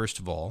EOS, first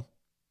of all,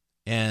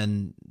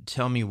 and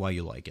tell me why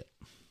you like it.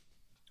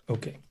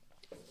 Okay.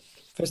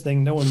 First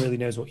thing, no one really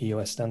knows what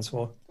EOS stands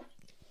for.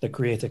 The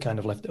creator kind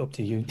of left it up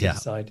to you to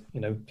decide.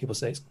 People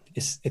say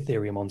it's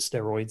Ethereum on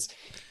steroids.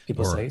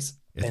 People say it's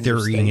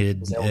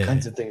Ethereum, all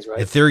kinds of things, right?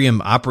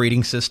 Ethereum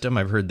operating system.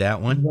 I've heard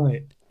that one.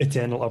 Right.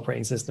 Eternal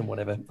operating system,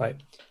 whatever.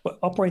 Right. But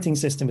operating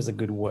system is a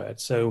good word.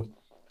 So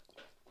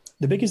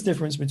the biggest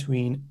difference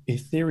between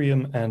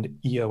Ethereum and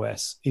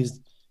EOS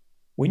is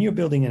when you're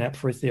building an app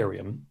for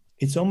Ethereum,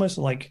 it's almost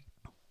like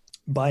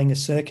buying a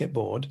circuit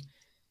board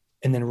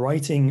and then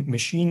writing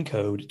machine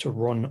code to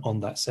run on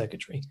that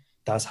circuitry.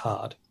 That's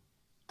hard.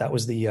 That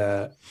was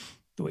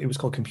it was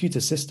called Computer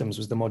Systems,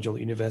 was the module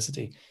at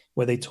university,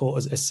 where they taught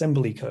us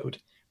assembly code.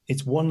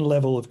 It's one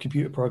level of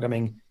computer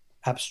programming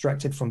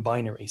abstracted from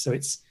binary. So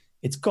it's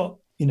got,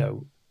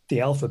 the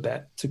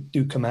alphabet to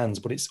do commands,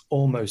 but it's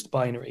almost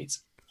binary.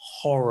 It's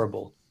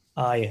horrible.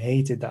 I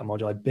hated that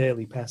module. I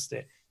barely passed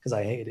it because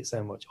I hated it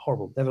so much.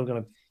 Horrible. Never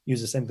going to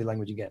use assembly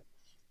language again.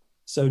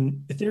 So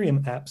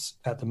Ethereum apps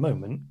at the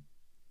moment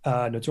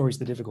are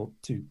notoriously difficult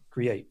to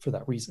create for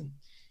that reason.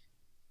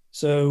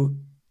 So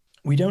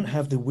we don't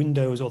have the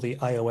Windows or the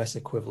iOS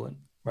equivalent,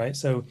 right?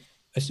 So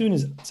As soon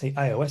as, say,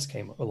 iOS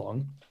came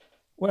along,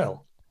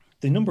 well,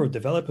 the number of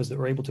developers that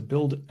were able to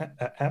build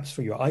apps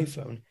for your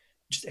iPhone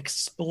just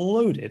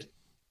exploded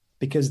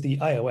because the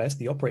iOS,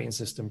 the operating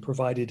system,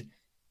 provided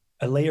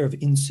a layer of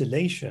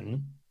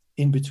insulation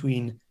in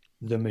between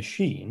the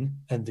machine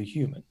and the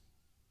human.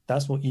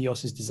 That's what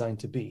EOS is designed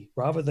to be.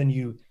 Rather than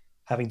you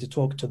having to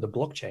talk to the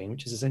blockchain,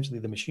 which is essentially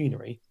the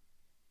machinery,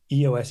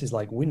 EOS is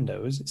like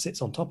Windows. It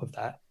sits on top of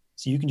that.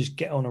 So you can just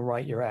get on and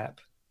write your app,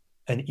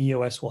 and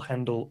EOS will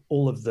handle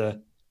all of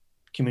the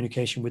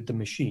communication with the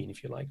machine,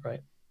 if you like,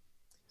 right?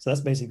 So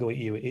that's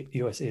basically what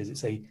EOS is.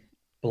 It's a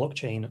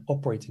blockchain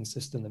operating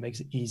system that makes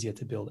it easier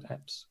to build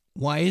apps.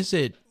 Why is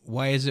it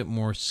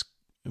more?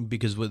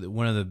 Because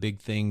one of the big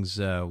things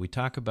we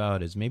talk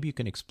about is, maybe you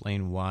can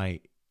explain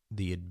why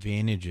the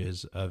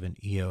advantages of an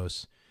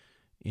EOS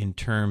in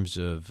terms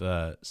of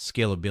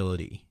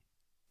scalability.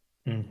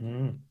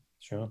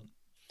 Sure.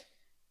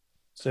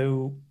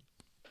 So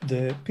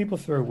the people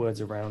throw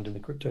words around in the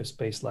crypto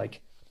space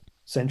like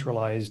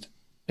centralized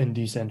and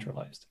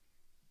decentralized.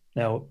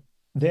 Now,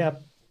 they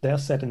are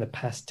said in the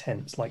past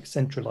tense, like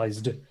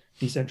centralized,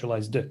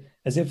 decentralized,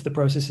 as if the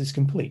process is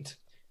complete.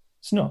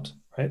 It's not,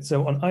 right?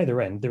 So on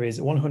either end, there is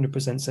a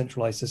 100%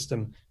 centralized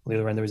system. On the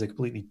other end, there is a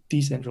completely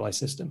decentralized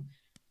system.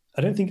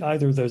 I don't think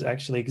either of those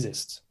actually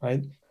exists,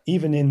 right?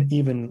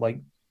 Even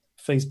like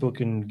Facebook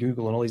and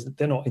Google and all these,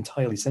 they're not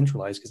entirely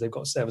centralized because they've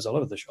got servers all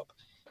over the shop.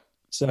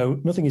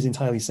 So nothing is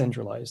entirely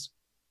centralized.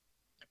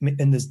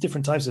 And there's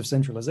different types of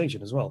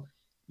centralization as well.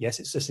 Yes,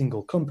 it's a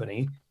single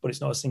company, but it's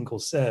not a single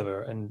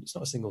server and it's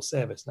not a single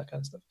service and that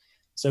kind of stuff.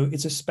 So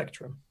it's a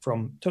spectrum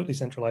from totally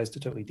centralized to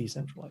totally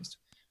decentralized.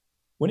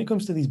 When it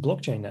comes to these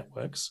blockchain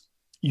networks,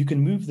 you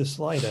can move the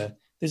slider.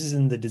 This is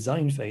in the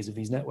design phase of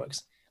these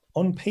networks.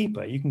 On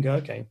paper, you can go,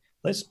 okay,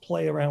 let's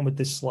play around with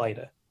this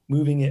slider,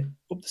 moving it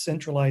up the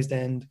centralized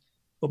end,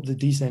 up the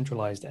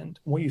decentralized end.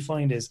 What you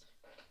find is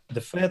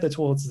the further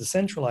towards the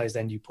centralized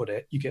end you put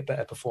it, you get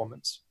better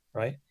performance,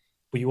 right?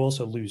 But you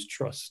also lose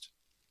trust,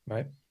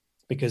 right?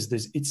 Because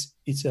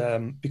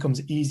it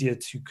becomes easier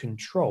to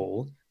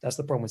control. That's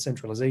the problem with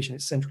centralization.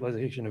 It's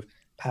centralization of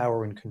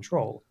power and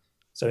control.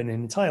 So in an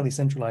entirely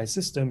centralized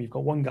system, you've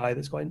got one guy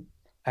that's got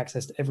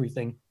access to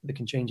everything that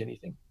can change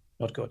anything.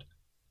 Not good.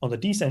 On the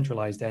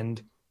decentralized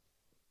end,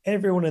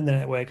 everyone in the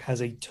network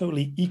has a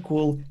totally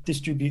equal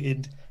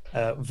distributed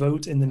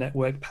vote in the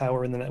network,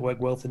 power in the network,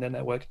 wealth in the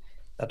network.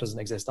 That doesn't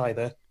exist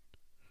either.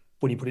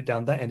 When you put it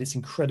down that end, it's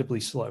incredibly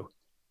slow.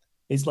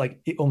 It's like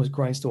it almost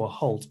grinds to a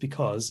halt,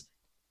 because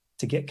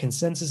to get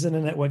consensus in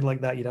a network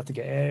like that, you'd have to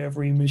get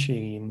every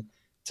machine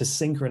to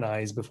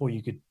synchronize before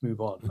you could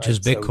move on. Which is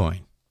Bitcoin.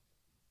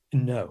 So,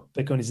 no,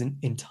 Bitcoin is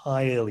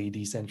entirely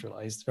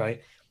decentralized,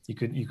 right?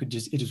 It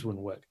just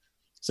wouldn't work.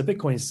 So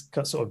Bitcoin is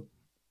cut sort of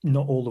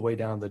not all the way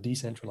down the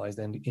decentralized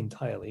end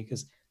entirely,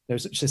 because no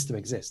such system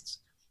exists.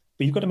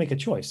 But you've got to make a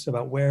choice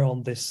about where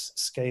on this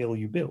scale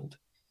you build.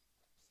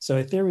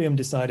 So Ethereum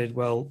decided,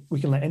 well, we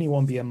can let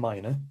anyone be a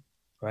miner,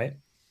 right?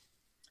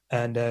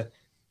 And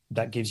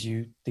that gives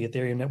you the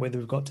Ethereum network that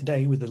we've got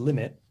today with a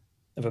limit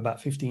of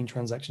about 15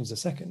 transactions a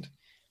second.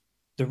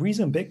 The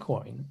reason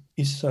Bitcoin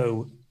is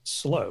so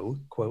slow,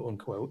 quote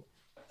unquote,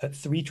 at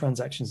 3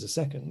 transactions a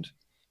second,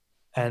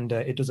 and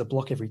it does a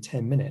block every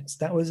 10 minutes,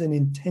 that was an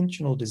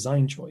intentional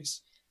design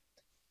choice.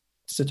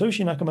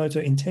 Satoshi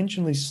Nakamoto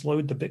intentionally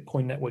slowed the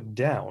Bitcoin network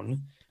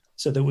down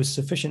so there was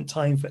sufficient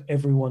time for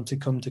everyone to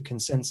come to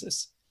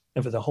consensus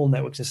and for the whole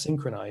network to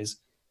synchronize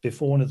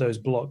before one of those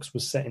blocks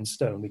was set in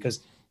stone. Because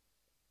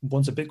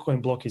once a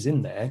Bitcoin block is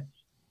in there,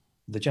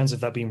 the chance of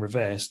that being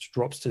reversed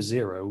drops to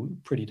 0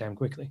 pretty damn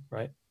quickly,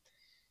 right?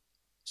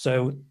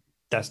 So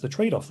that's the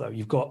trade-off, though.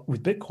 You've got,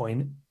 with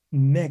Bitcoin,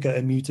 mega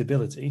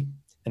immutability,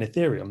 and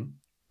Ethereum,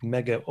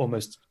 mega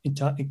almost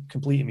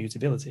complete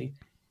immutability,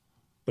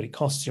 but it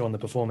costs you on the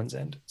performance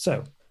end.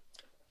 So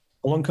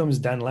along comes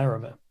Dan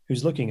Larimer,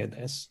 who's looking at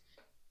this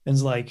and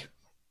is like,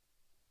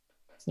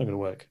 it's not going to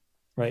work,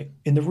 right?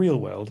 In the real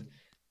world,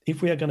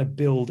 if we are going to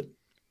build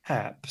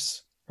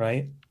apps,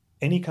 right,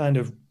 any kind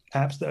of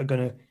apps that are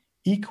going to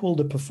equal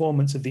the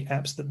performance of the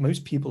apps that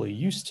most people are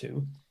used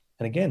to,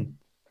 and again,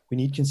 we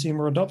need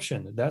consumer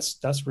adoption.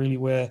 That's really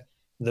where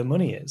the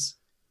money is.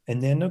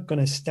 And they're not going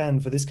to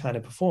stand for this kind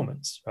of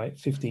performance, right?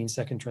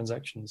 15-second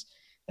transactions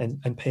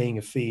and paying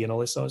a fee and all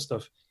this sort of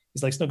stuff.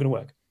 It's like, it's not going to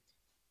work.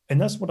 And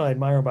that's what I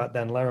admire about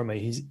Dan Larimer.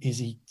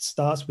 He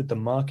starts with the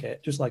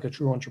market, just like a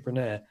true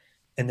entrepreneur,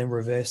 and then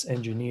reverse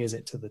engineers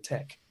it to the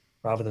tech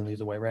rather than the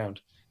other way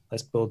around.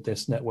 Let's build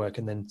this network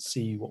and then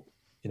see what,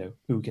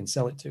 who we can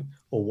sell it to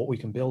or what we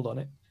can build on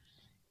it,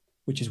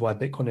 which is why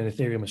Bitcoin and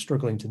Ethereum are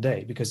struggling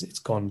today, because it's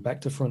gone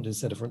back to front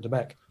instead of front to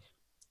back.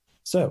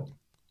 So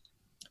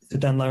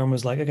Dan Larimer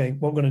was like, okay,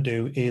 what we're going to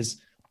do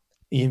is,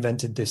 he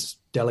invented this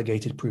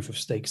delegated proof of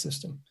stake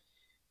system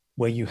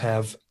where you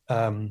have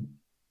a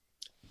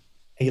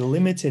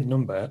limited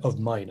number of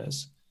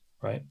miners,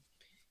 right?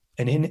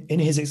 And in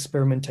his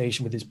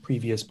experimentation with his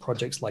previous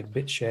projects like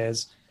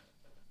BitShares,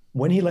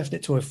 when he left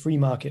it to a free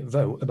market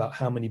vote about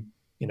how many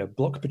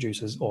block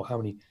producers or how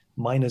many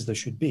miners there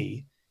should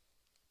be,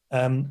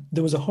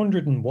 There was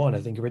 101,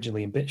 I think,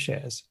 originally in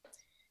BitShares,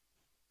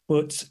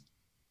 but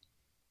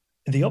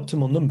the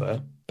optimal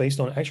number, based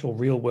on actual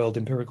real-world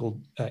empirical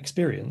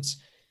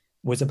experience,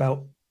 was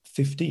about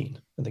 15,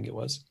 I think it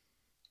was.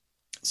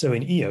 So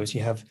in EOS,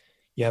 you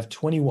have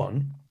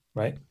 21,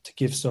 right, to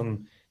give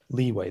some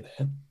leeway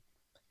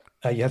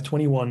there. You have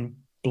 21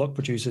 block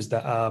producers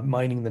that are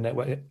mining the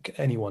network at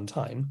any one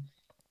time,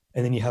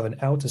 and then you have an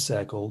outer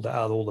circle that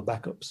are all the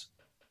backups.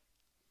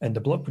 And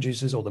the block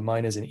producers or the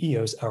miners in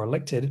EOS are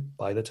elected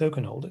by the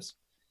token holders.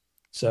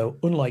 So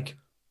unlike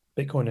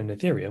Bitcoin and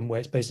Ethereum, where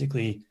it's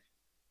basically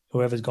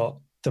whoever's got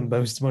the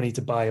most money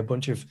to buy a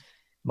bunch of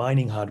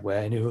mining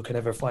hardware and who can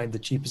ever find the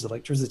cheapest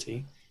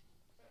electricity,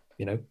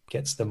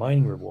 gets the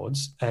mining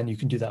rewards, and you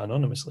can do that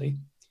anonymously.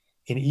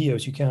 In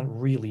EOS, you can't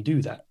really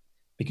do that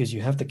because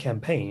you have to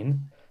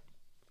campaign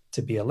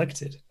to be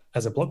elected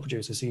as a block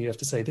producer. So you have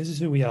to say, this is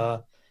who we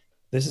are,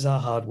 this is our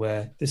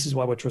hardware, this is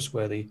why we're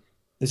trustworthy,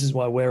 this is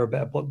why we're a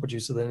better block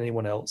producer than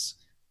anyone else,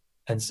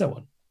 and so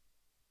on.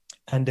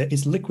 And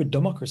it's liquid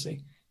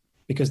democracy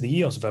because the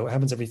EOS vote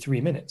happens every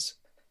 3 minutes.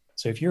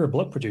 So if you're a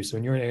block producer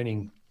and you're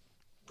earning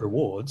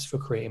rewards for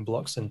creating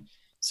blocks and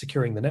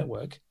securing the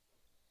network,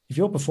 if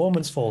your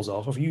performance falls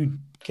off, or if you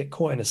get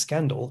caught in a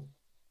scandal,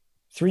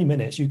 3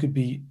 minutes, you could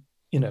be,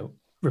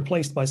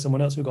 replaced by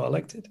someone else who got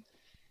elected.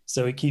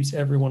 So it keeps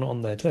everyone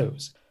on their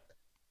toes.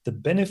 The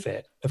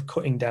benefit of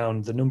cutting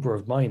down the number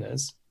of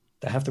miners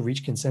that have to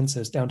reach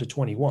consensus down to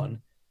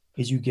 21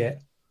 is you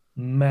get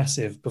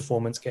massive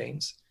performance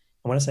gains.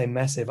 And when I say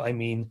massive, I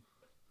mean,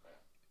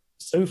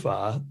 so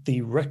far,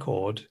 the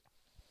record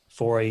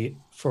for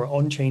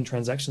on-chain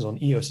transactions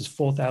on EOS is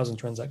 4,000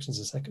 transactions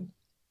a second,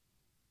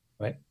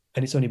 right?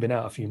 And it's only been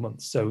out a few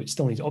months, so it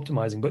still needs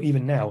optimizing. But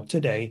even now,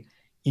 today,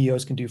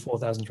 EOS can do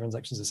 4,000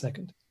 transactions a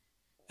second.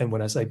 And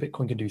when I say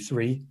Bitcoin can do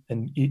 3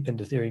 and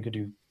Ethereum can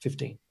do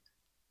 15.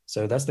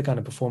 So that's the kind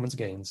of performance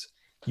gains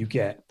you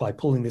get by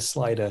pulling this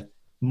slider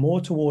more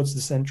towards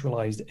the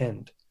centralized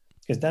end.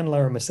 Because Dan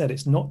Larimer said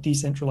it's not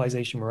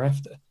decentralization we're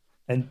after.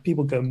 And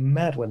people go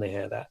mad when they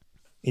hear that.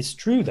 It's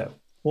true, though.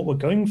 What we're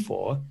going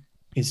for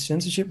is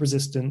censorship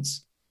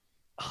resistance,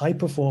 high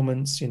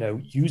performance,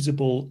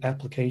 usable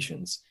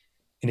applications.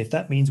 And if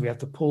that means we have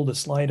to pull the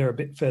slider a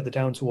bit further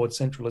down towards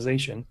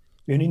centralization,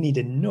 we only need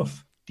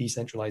enough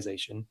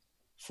decentralization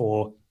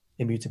for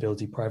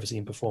immutability, privacy,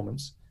 and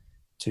performance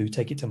to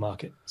take it to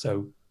market.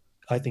 So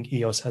I think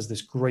EOS has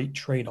this great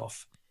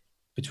trade-off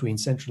between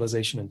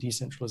centralization and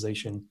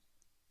decentralization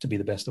to be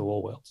the best of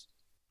all worlds.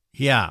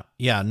 Yeah,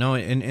 no,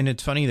 and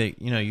it's funny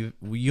that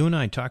you and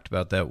I talked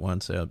about that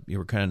once. You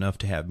were kind enough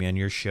to have me on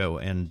your show,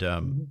 and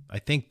I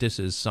think this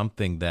is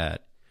something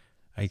that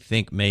I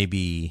think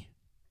maybe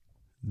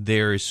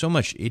there is so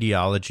much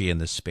ideology in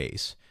this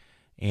space,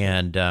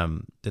 and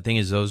the thing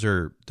is, those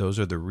are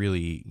the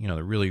really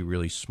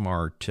really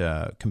smart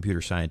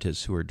computer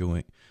scientists who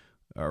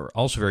are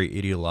also very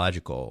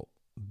ideological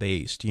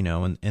based,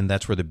 and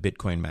that's where the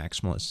Bitcoin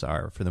maximalists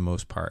are for the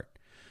most part.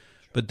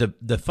 But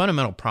the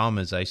fundamental problem,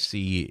 as I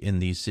see in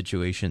these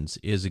situations,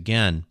 is,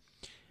 again,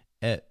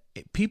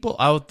 people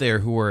out there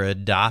who are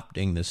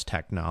adopting this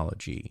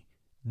technology,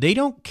 they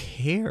don't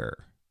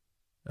care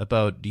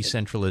about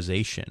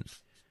decentralization.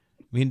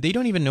 I mean, they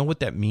don't even know what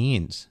that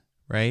means,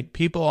 right?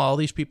 All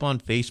these people on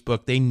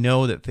Facebook, they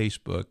know that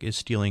Facebook is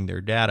stealing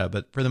their data,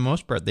 but for the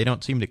most part, they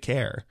don't seem to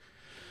care.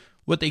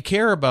 What they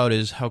care about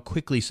is how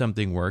quickly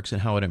something works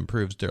and how it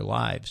improves their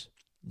lives.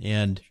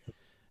 And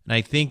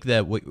I think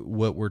that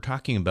what we're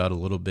talking about a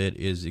little bit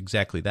is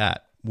exactly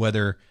that.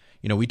 Whether,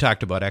 we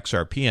talked about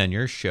XRP on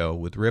your show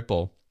with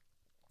Ripple.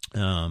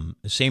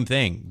 Same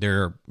thing.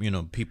 There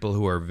are, people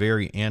who are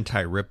very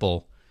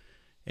anti-Ripple.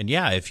 And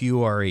yeah, if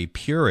you are a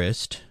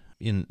purist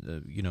in,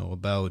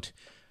 about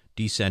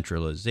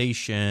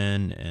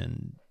decentralization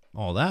and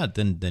all that,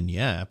 then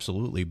yeah,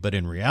 absolutely. But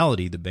in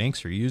reality, the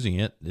banks are using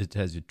it. It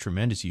has a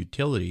tremendous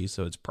utility,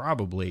 so it's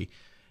probably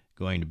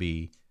going to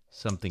be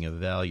something of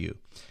value.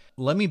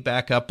 Let me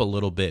back up a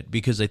little bit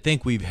because I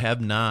think I've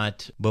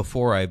not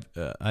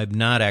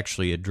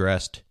actually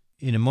addressed,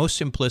 in the most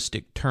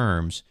simplistic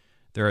terms,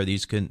 there are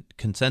these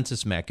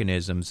consensus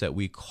mechanisms that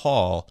we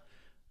call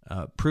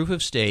proof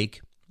of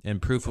stake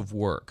and proof of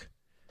work.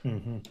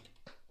 Mm-hmm.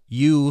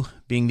 You,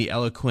 being the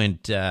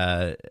eloquent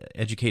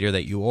educator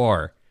that you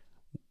are,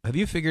 how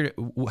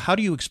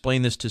do you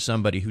explain this to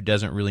somebody who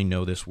doesn't really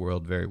know this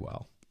world very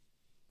well?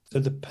 So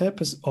the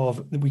purpose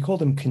we call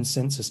them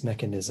consensus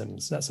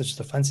mechanisms. That's just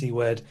a fancy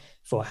word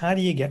for how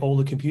do you get all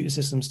the computer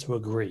systems to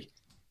agree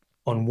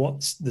on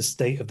what's the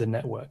state of the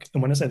network.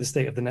 And when I say the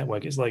state of the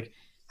network, it's like,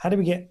 how do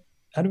we get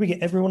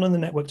everyone on the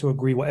network to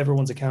agree what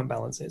everyone's account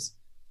balance is,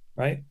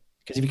 right?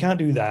 Because if you can't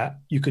do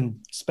that, you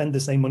can spend the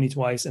same money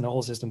twice and the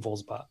whole system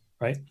falls apart,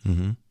 right?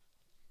 Mm-hmm.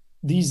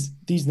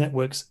 These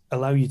networks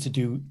allow you to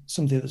do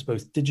something that's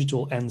both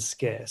digital and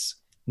scarce.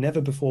 Never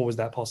before was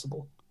that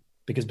possible.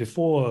 Because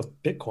before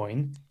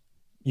Bitcoin,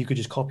 you could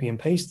just copy and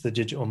paste the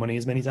digital money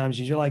as many times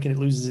as you like and it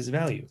loses its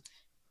value.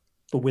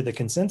 But with a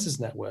consensus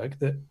network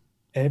that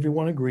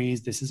everyone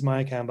agrees, this is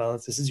my account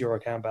balance, this is your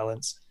account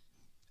balance,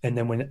 And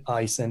then when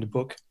I send a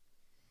book,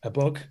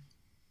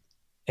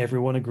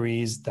 everyone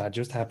agrees that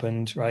just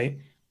happened, right?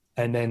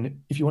 And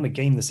then if you want to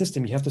game the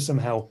system, you have to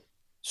somehow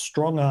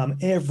strong arm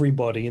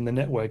everybody in the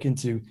network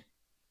into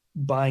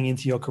buying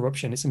into your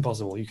corruption. It's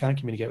impossible. You can't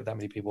communicate with that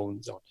many people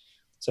and so on.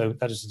 So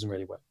that just doesn't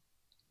really work.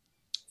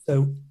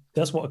 So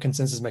that's what a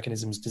consensus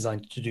mechanism is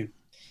designed to do.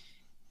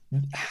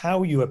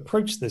 How you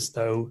approach this,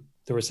 though,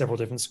 there are several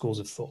different schools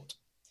of thought.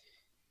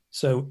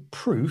 So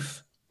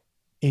proof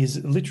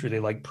is literally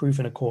like proof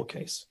in a court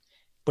case.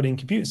 But in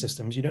computer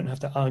systems, you don't have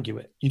to argue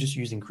it. You just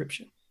use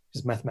encryption.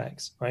 It's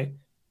mathematics, right?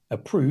 A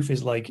proof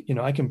is like,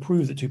 I can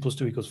prove that 2 +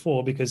 2 =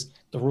 4 because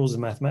the rules of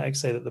mathematics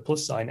say that the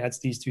plus sign adds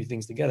these two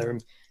things together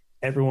and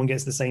everyone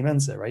gets the same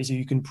answer, right? So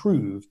you can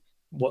prove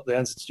what the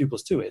answer to 2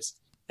 + 2 is.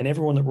 And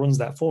everyone that runs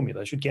that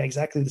formula should get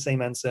exactly the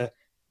same answer.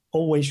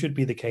 Always should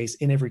be the case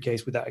in every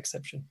case without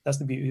exception. That's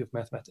the beauty of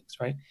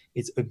mathematics, right?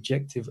 It's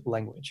objective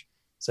language.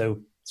 So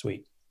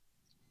sweet.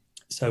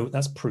 So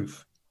that's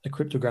proof, a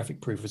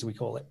cryptographic proof, as we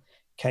call it.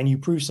 Can you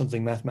prove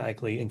something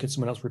mathematically and could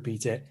someone else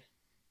repeat it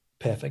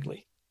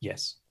perfectly?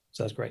 Yes.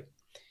 So that's great.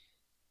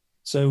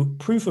 So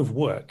proof of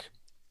work,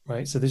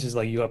 right? So this is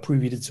like you got to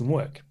prove you did some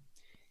work.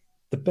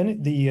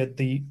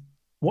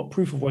 What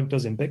proof of work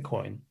does in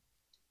Bitcoin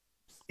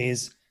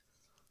is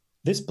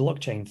this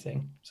blockchain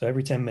thing. So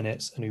every 10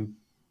 minutes, a new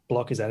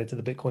block is added to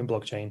the Bitcoin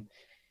blockchain,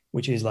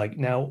 which is like,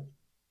 now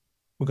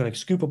we're going to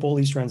scoop up all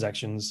these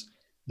transactions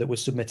that were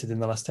submitted in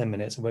the last 10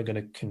 minutes, and we're going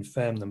to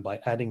confirm them by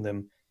adding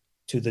them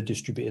to the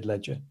distributed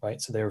ledger,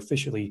 right? So they're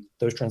officially,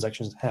 those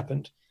transactions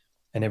happened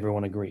and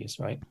everyone agrees,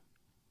 right?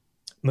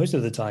 Most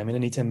of the time in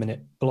any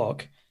 10-minute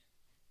block,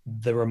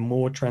 there are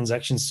more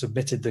transactions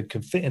submitted than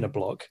can fit in a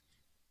block.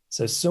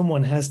 So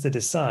someone has to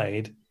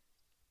decide,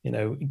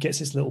 gets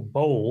this little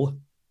bowl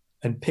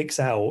and picks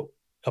out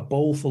a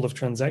bowl full of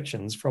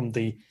transactions from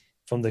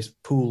this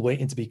pool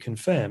waiting to be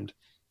confirmed,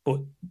 but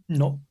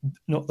not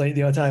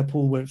the entire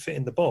pool won't fit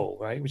in the bowl,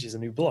 right? Which is a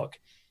new block.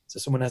 So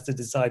someone has to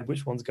decide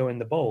which ones go in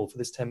the bowl for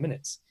this 10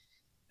 minutes.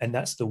 And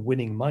that's the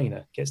winning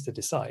miner gets to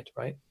decide,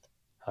 right?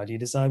 How do you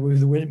decide who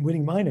the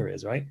winning miner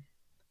is, right?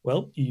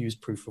 Well, you use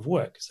proof of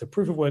work. So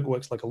proof of work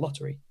works like a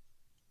lottery.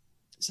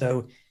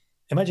 So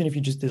imagine if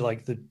you just did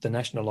like the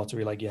national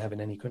lottery like you have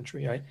in any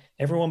country, right?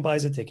 Everyone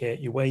buys a ticket,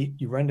 you wait,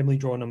 you randomly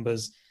draw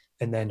numbers,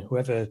 and then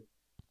whoever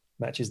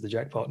matches the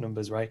jackpot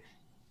numbers, right,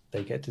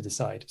 they get to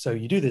decide. So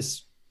you do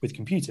this with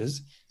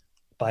computers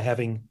by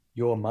having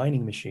your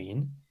mining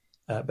machine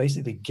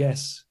basically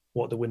guess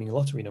what the winning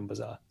lottery numbers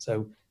are.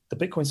 So the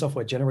Bitcoin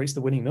software generates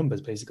the winning numbers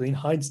basically and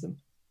hides them,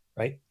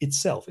 right?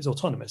 Itself is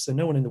autonomous. So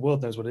no one in the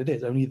world knows what it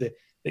is. Only the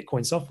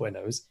Bitcoin software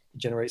knows. It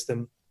generates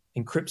them,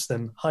 encrypts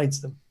them, hides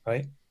them,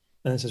 right?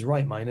 And it says,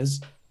 right, miners,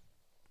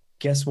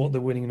 guess what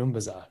the winning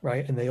numbers are,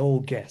 right? And they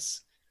all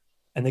guess.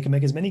 And they can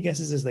make as many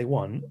guesses as they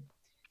want,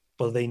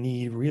 but they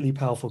need really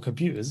powerful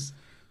computers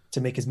to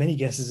make as many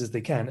guesses as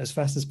they can as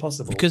fast as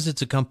possible. Because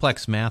it's a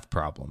complex math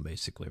problem,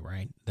 basically,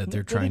 right? That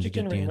they're trying to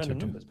get the answer to.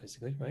 Numbers,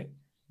 basically, right?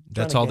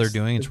 That's all they're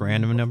doing. It's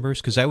random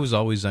numbers. Because I was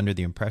always under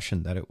the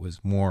impression that it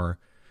was more,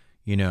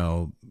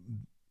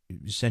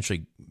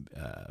 essentially,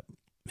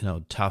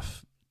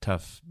 tough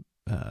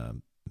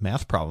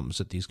math problems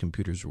that these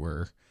computers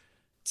were.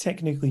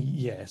 Technically,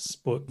 yes,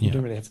 but you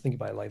don't really have to think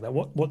about it like that.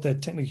 What they're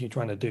technically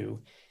trying to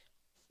do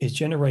is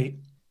generate.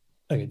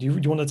 Okay, do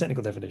you want a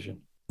technical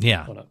definition?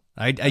 Yeah,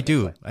 I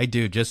do. I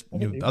do. Just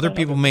other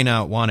people may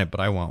not want it, but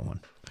I want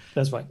one.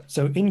 That's fine.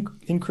 So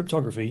in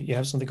cryptography, you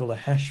have something called a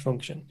hash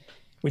function,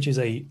 which is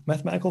a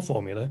mathematical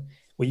formula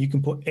where you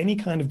can put any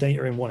kind of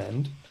data in one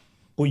end,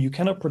 but you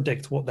cannot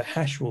predict what the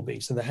hash will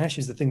be. So the hash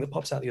is the thing that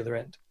pops out the other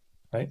end,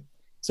 right?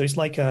 So it's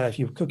like if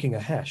you're cooking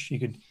a hash, you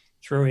could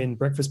throw in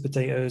breakfast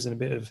potatoes and a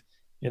bit of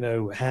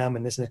ham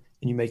and this and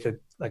you make a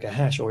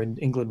hash. Or in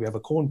England, we have a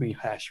corned beef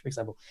hash, for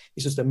example.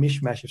 It's just a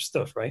mishmash of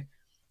stuff, right?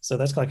 So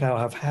that's like how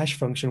a hash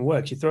function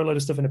works. You throw a load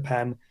of stuff in a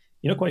pan.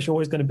 You're not quite sure what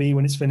it's going to be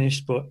when it's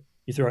finished, but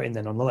you throw it in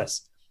there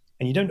nonetheless.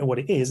 And you don't know what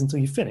it is until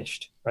you've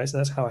finished, right? So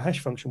that's how a hash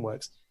function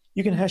works.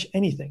 You can hash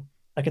anything.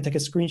 I can take a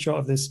screenshot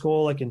of this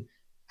call. I can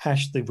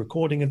hash the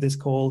recording of this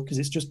call because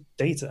it's just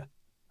data,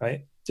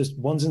 right? Just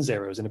ones and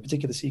zeros in a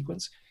particular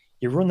sequence.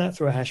 You run that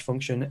through a hash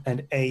function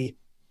and a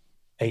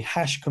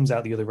hash comes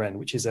out the other end,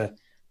 which is a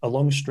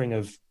long string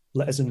of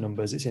letters and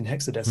numbers. It's in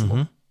hexadecimal.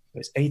 Mm-hmm.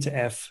 It's A to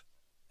F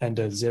and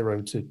a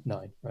 0 to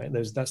 9, right?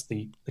 That's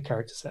the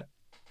character set.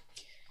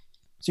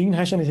 So you can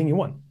hash anything you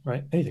want,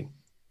 right? Anything.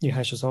 You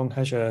hash a song,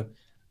 hash an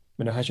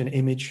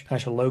image,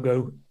 hash a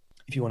logo,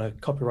 if you want to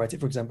copyright it,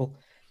 for example.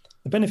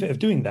 The benefit of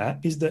doing that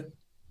is that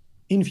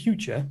in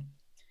future,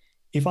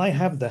 if I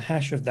have the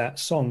hash of that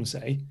song,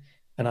 say,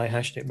 and I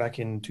hashed it back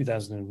in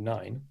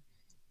 2009,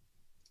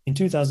 in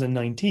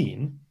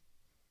 2019,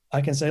 I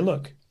can say,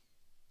 look,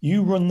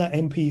 you run that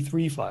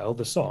MP3 file,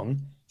 the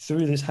song,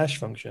 through this hash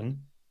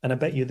function, and I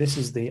bet you this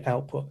is the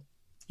output.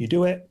 You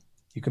do it,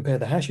 you compare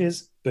the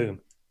hashes, boom.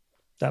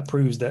 That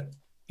proves that,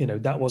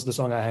 that was the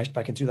song I hashed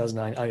back in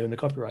 2009. I own the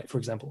copyright, for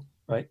example,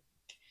 right?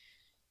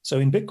 So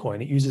in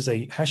Bitcoin, it uses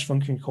a hash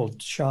function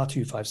called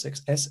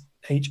SHA-256,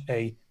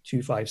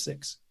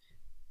 SHA-256.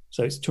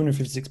 So it's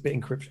 256-bit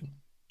encryption.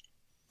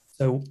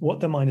 So what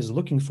the miners are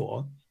looking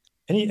for,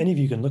 any of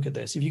you can look at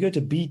this. If you go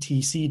to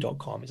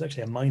btc.com, it's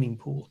actually a mining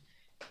pool,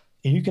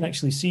 and you can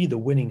actually see the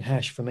winning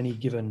hash from any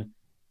given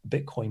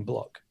Bitcoin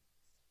block.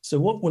 So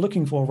what we're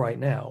looking for right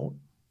now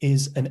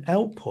is an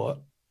output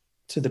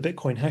to the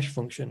Bitcoin hash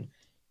function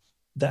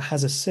that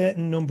has a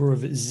certain number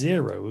of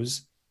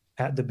zeros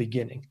at the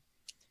beginning.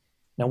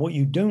 Now, what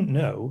you don't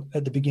know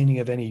at the beginning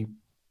of any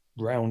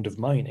round of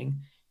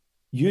mining,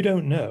 you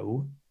don't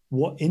know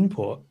what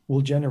input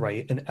will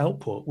generate an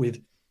output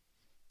with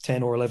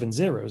 10 or 11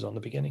 zeros on the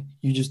beginning.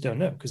 You just don't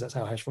know, because that's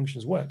how hash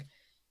functions work.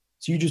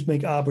 So you just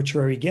make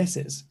arbitrary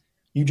guesses.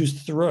 You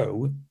just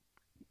throw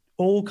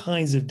all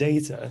kinds of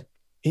data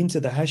into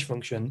the hash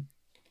function,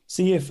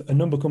 see if a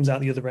number comes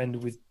out the other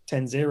end with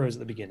 10 zeros at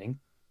the beginning.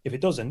 If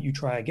it doesn't, you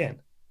try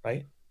again,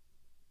 right?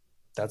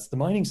 That's the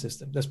mining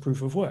system. That's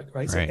proof of work,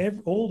 right? So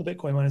all the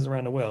Bitcoin miners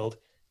around the world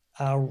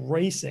are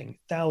racing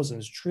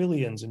thousands,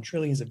 trillions, and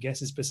trillions of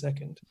guesses per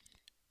second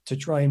to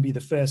try and be the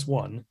first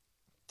one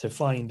to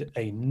find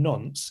a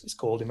nonce. It's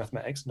called in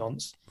mathematics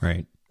nonce.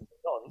 Right.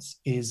 Nonce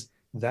is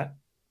that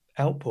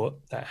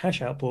output, that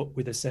hash output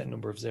with a certain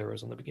number of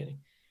zeros on the beginning.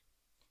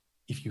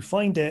 If you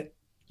find it,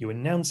 you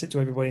announce it to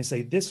everybody and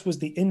say, this was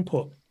the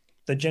input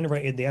that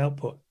generated the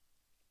output.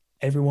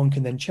 Everyone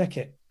can then check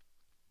it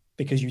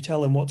because you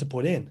tell them what to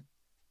put in,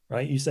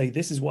 right? You say,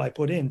 this is what I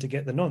put in to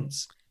get the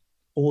nonce.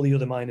 All the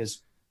other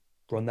miners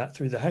run that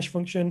through the hash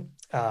function.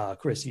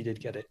 Chris, you did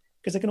get it,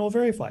 because they can all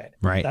verify it.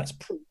 Right. That's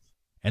proof.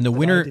 And the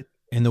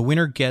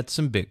winner gets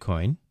some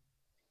Bitcoin,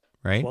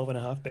 right?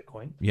 12.5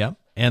 Bitcoin. Yep.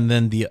 And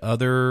then the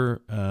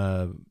other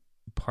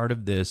part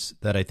of this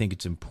that I think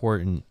it's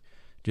important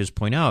to just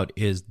point out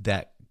is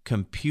that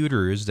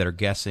computers that are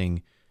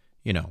guessing,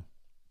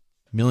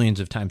 millions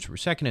of times per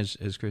second,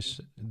 as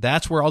Chris,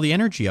 that's where all the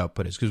energy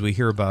output is, because we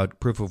hear about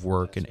proof of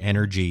work and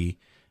energy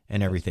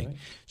and everything. Right.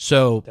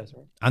 So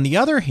on the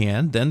other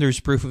hand, then there's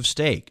proof of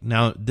stake.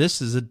 Now,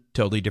 this is a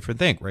totally different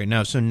thing right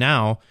now. So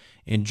now,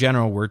 in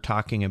general, we're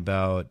talking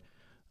about,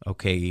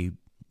 okay,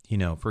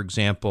 for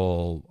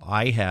example,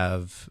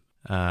 I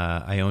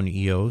own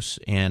EOS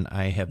and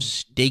I have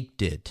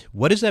staked it.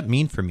 What does that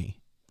mean for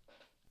me?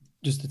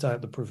 Just to tie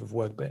up the proof of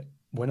work bit,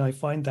 when I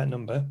find that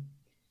number,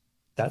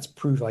 that's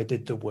proof I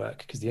did the work,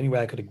 because the only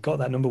way I could have got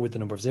that number with the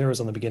number of zeros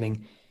on the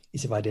beginning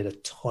is if I did a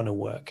ton of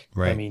work.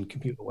 Right. I mean,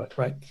 computer work,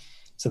 right?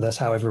 So that's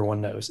how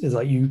everyone knows. It's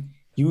like you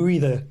were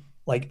either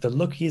like the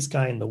luckiest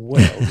guy in the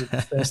world with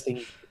the first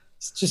thing.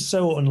 It's just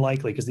so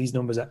unlikely because these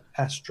numbers are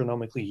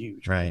astronomically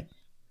huge. Right.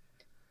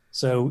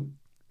 So,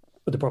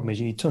 but the problem is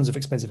you need tons of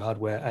expensive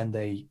hardware and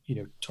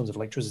tons of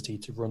electricity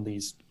to run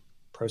these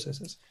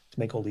processes, to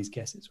make all these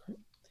guesses, right?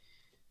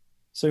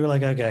 So you're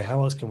like, okay,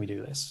 how else can we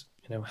do this?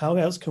 How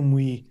else can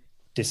we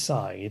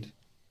decide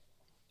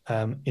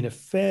in a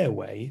fair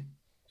way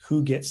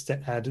who gets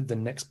to add the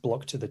next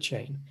block to the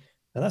chain?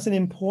 Now that's an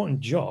important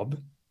job,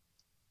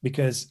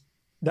 because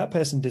that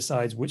person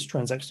decides which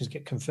transactions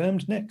get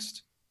confirmed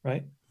next,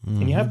 right? Mm-hmm.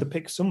 And you have to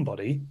pick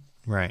somebody,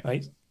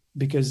 right?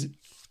 Because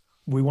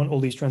we want all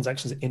these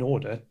transactions in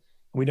order.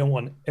 We don't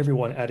want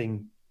everyone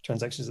adding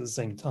transactions at the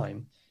same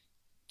time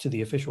to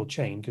the official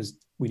chain, because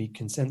we need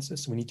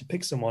consensus. We need to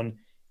pick someone.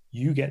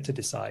 You get to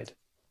decide,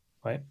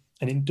 right?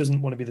 And it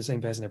doesn't want to be the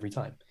same person every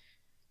time.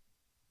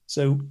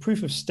 So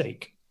proof of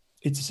stake,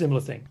 it's a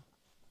similar thing.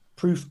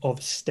 Proof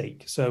of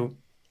stake. So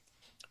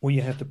what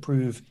you have to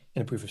prove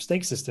in a proof of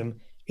stake system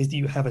is that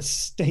you have a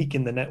stake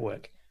in the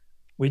network,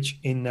 which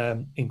in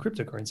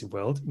cryptocurrency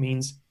world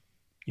means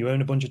you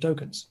own a bunch of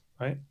tokens,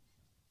 right?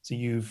 So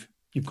you've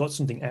got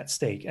something at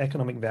stake,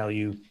 economic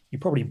value. You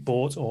probably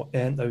bought or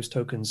earned those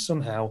tokens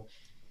somehow,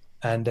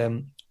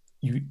 and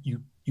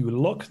you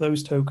lock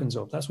those tokens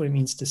up. That's what it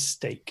means to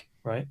stake,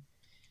 right?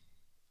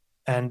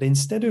 And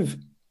instead of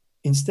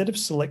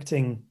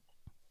selecting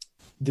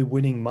the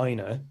winning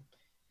miner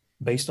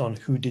based on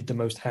who did the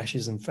most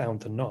hashes and found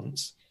the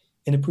nonce,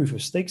 in a proof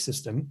of stake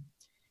system,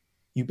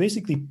 you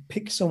basically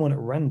pick someone at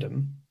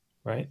random,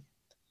 right?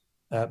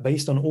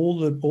 Based on all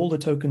the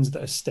tokens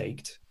that are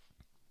staked,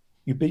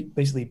 you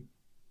basically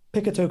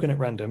pick a token at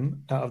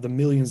random out of the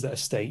millions that are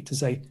staked to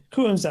say,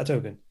 who owns that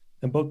token?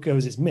 And Buck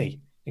goes, it's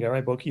me. You go,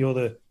 right, Buck, you're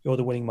the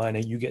winning miner.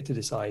 You get to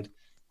decide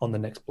on the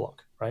next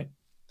block, right?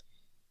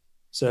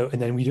 So,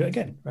 and then we do it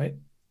again, right?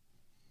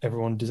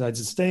 Everyone decides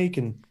a stake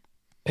and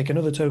pick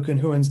another token.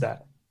 Who owns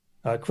that?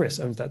 Chris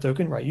owns that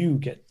token, right?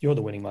 You're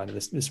the winning miner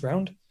this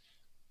round.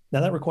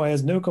 Now that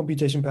requires no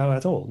computation power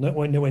at all,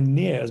 nowhere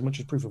near as much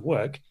as proof of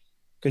work,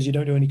 because you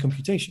don't do any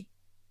computation,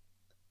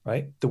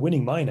 right? The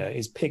winning miner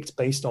is picked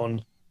based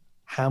on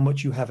how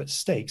much you have at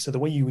stake. So the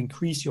way you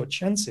increase your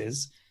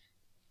chances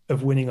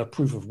of winning a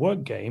proof of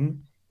work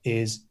game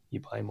is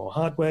you buy more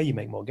hardware, you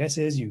make more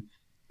guesses, you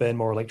burn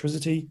more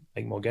electricity,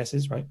 make more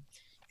guesses, right?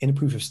 In a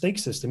proof of stake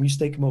system, you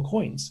stake more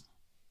coins,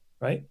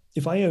 right?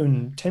 If I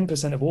own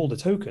 10% of all the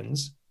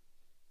tokens,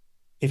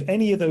 if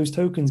any of those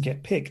tokens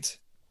get picked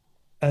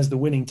as the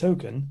winning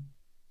token,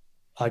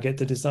 I get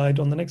to decide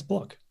on the next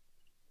block.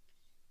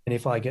 And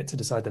if I get to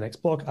decide the next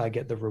block, I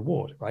get the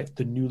reward, right?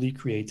 The newly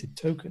created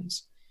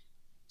tokens.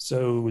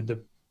 So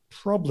the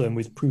problem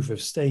with proof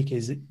of stake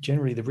is that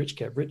generally the rich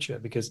get richer,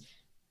 because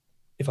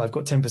if I've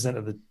got 10%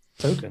 of the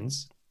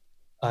tokens,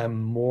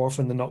 I'm more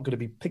often than not going to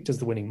be picked as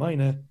the winning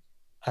miner.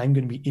 I'm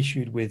going to be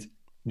issued with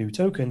new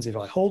tokens. If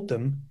I hold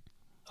them,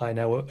 I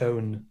now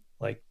own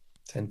like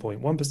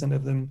 10.1%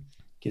 of them,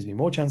 gives me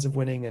more chance of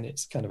winning, and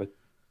it's kind of a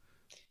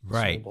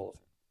Right. snowball,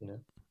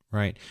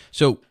 Right.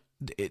 So,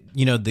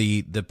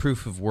 the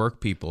proof of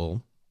work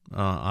people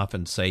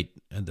often cite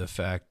the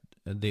fact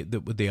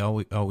they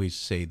always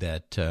say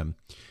that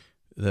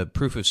the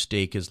proof of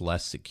stake is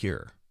less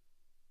secure.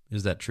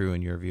 Is that true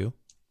in your view?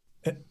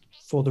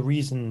 For the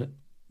reason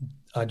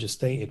I just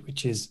stated,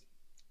 which is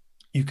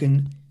you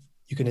can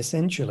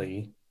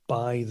essentially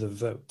buy the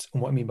vote.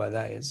 And what I mean by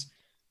that is,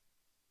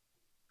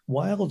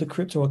 while the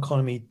crypto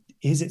economy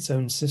is its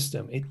own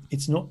system,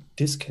 it's not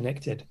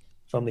disconnected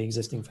from the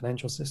existing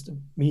financial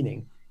system.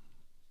 Meaning,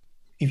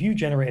 if you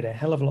generate a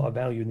hell of a lot of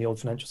value in the old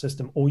financial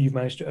system, or you've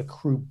managed to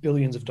accrue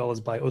billions of dollars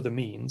by other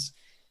means,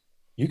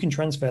 you can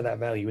transfer that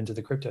value into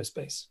the crypto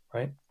space,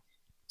 right?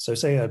 So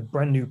say a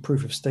brand new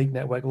proof of stake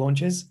network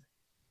launches,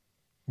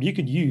 you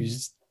could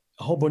use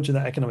a whole bunch of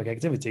that economic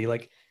activity.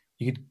 Like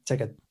you could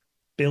take $1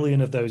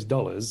 billion of those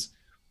dollars,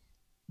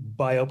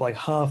 buy up like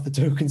half the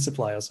token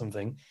supply or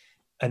something,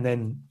 and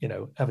then,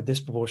 have a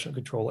disproportionate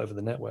control over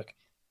the network.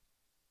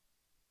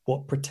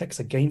 What protects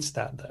against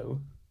that,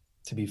 though,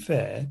 to be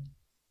fair,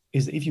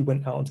 is that if you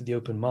went out onto the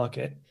open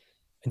market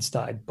and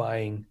started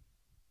buying,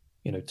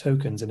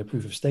 tokens in a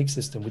proof of stake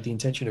system with the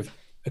intention of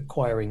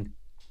acquiring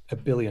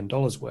 $1 billion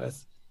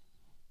worth,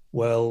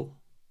 well,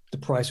 the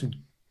price would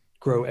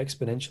grow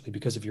exponentially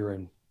because of your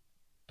own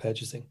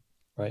purchasing,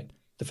 right?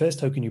 The first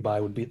token you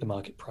buy would be at the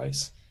market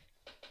price,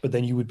 but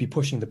then you would be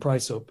pushing the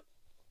price up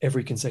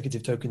every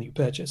consecutive token that you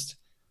purchased.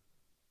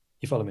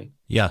 You follow me?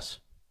 Yes.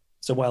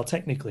 So while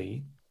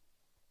technically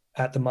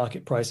at the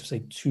market price of, say,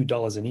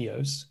 $2 in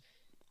EOS,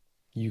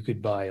 you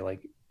could buy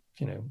like,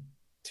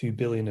 2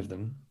 billion of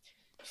them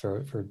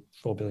for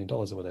 $4 billion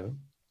or whatever.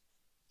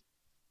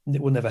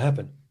 It will never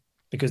happen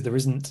because there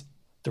isn't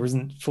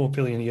 4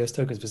 billion EOS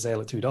tokens for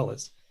sale at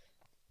 $2.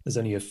 There's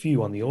only a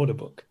few on the order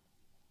book,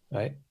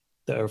 right,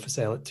 that are for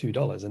sale at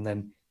 $2. And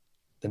then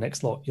the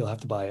next lot you'll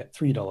have to buy at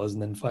 $3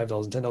 and then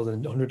 $5 and $10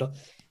 and $100.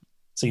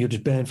 So you'll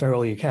just burn through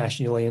all your cash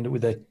and you'll end up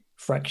with a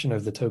fraction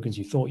of the tokens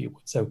you thought you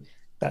would. So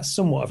that's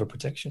somewhat of a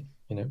protection,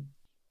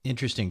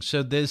 Interesting.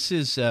 So this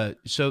is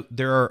so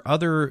there are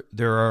other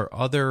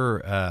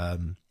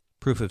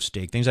proof of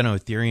stake things. I know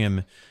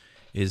Ethereum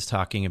is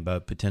talking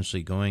about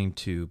potentially going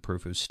to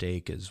proof of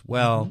stake as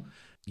well.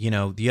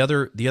 Mm-hmm.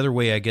 The other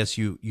way I guess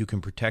you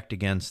can protect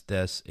against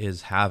this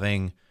is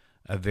having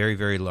a very,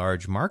 very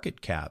large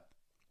market cap,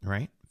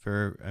 right?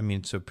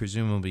 So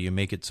presumably you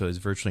make it so it's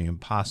virtually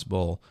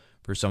impossible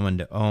for someone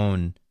to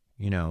own,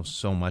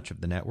 so much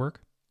of the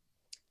network.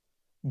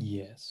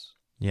 Yes.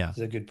 Yeah. That's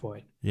a good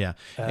point. Yeah.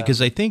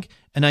 Because I think,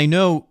 and I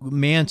know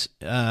Mance,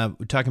 we're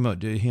talking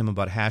about him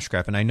about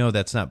Hashgraph, and I know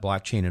that's not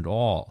blockchain at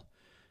all.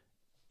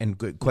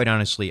 And quite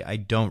honestly, I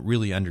don't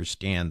really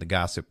understand the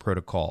gossip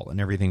protocol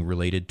and everything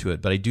related to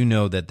it. But I do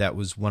know that that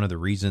was one of the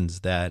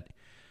reasons that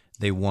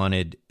they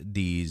wanted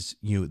these,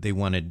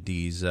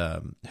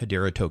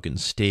 Hedera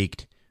tokens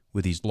staked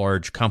with these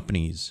large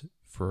companies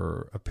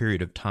for a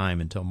period of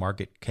time until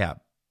market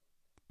cap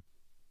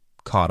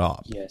caught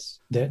up. Yes.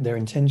 They're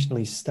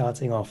intentionally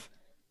starting off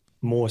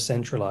more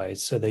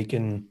centralized so they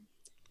can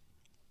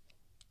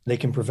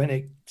prevent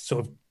it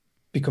sort of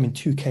becoming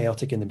too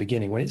chaotic in the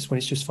beginning. When it's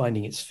just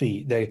finding its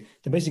feet, they're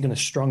basically going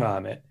to strong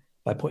arm it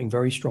by putting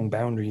very strong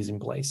boundaries in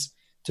place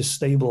to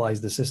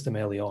stabilize the system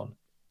early on.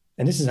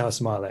 And this is how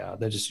smart they are.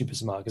 They're just super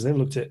smart because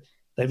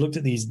they've looked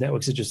at these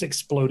networks that just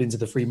explode into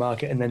the free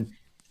market and then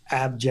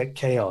abject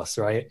chaos,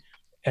 right?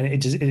 And it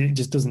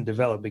just doesn't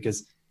develop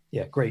because,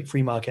 yeah, great,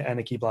 free market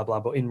anarchy, blah blah.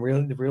 But in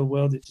the real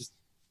world, it just,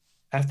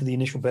 after the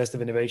initial burst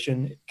of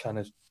innovation, it kind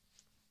of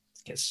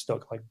gets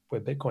stuck, like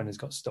where Bitcoin has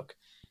got stuck.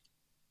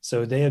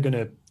 So they are going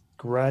to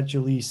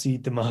gradually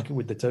seed the market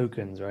with the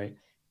tokens, right?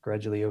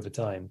 Gradually over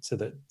time, so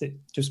that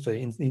just for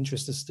the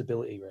interest of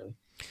stability, really.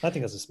 I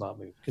think that's a smart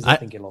move because they're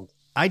thinking long.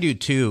 I do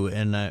too,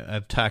 and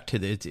I've talked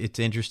to it's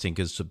interesting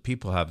because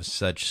people have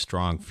such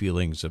strong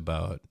feelings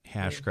about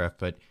Hashgraph,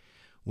 but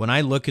when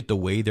I look at the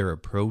way they're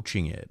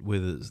approaching it,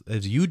 with,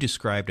 as you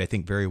described, I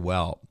think very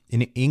well,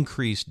 an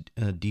increased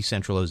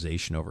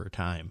decentralization over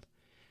time,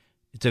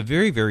 it's a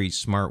very, very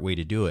smart way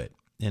to do it.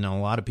 And a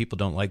lot of people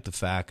don't like the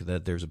fact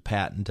that there's a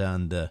patent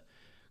on the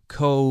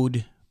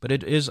code, but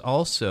it is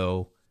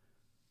also,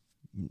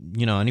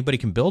 anybody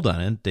can build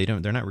on it.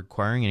 They're not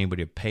requiring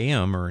anybody to pay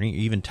them or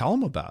even tell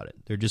them about it.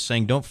 They're just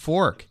saying, don't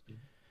fork.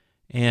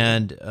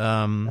 And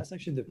that's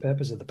actually the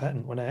purpose of the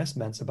patent. When I asked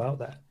Mance about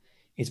that,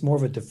 it's more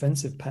of a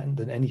defensive patent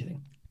than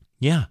anything.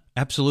 Yeah,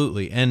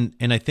 absolutely. And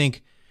I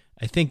think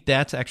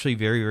that's actually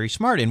very, very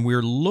smart. And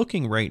we're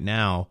looking right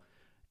now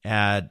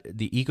at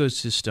the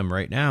ecosystem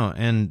right now,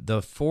 and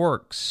the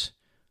forks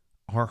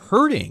are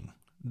hurting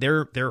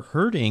they're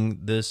hurting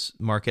this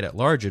market at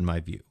large, in my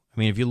view. I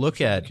mean, if you look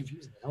at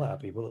confusing the hell out of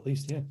people, at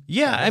least, yeah.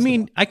 yeah, I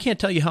mean, I can't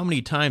tell you how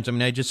many times. I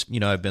mean, I just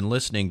I've been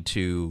listening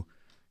to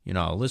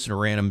I'll listen to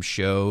random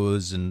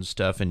shows and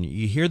stuff, and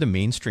you hear the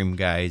mainstream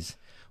guys.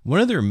 One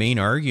of their main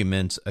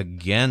arguments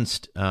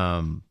against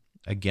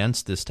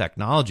this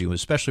technology,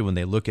 especially when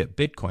they look at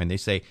Bitcoin, they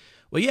say,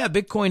 well, yeah,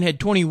 Bitcoin had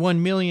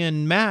 21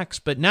 million max,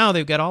 but now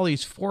they've got all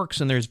these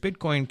forks, and there's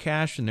Bitcoin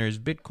Cash, and there's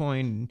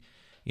Bitcoin,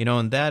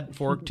 and that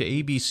fork to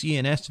ABC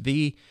and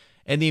SV,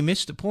 and they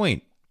missed the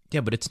point. Yeah,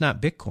 but it's not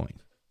Bitcoin,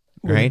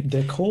 right?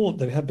 Well,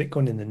 they have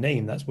Bitcoin in the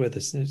name. That's where the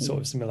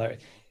sort of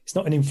similarity. It's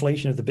not an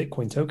inflation of the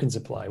Bitcoin token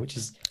supply, which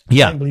is, I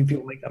can't believe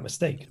people make that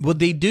mistake. Well,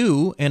 they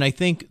do. And I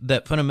think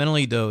that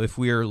fundamentally, though, if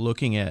we're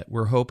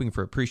hoping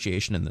for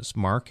appreciation in this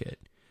market,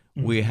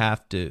 we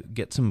have to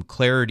get some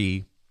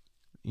clarity,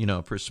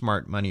 for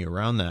smart money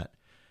around that.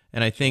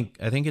 And I think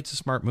it's a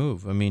smart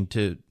move. I mean,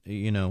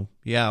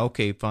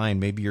 okay, fine.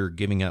 Maybe you're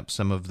giving up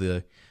some of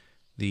the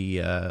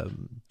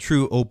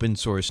true open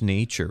source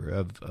nature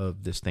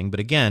of this thing. But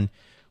again,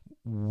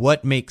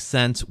 what makes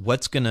sense?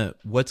 What's gonna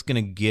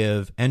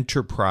give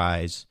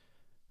enterprise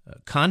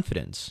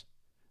confidence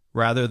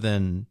rather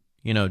than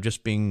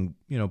just being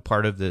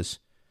part of this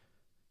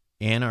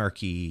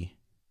anarchy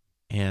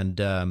and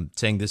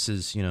saying this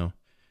is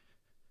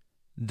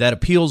that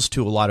appeals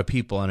to a lot of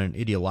people on an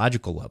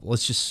ideological level.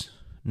 It's just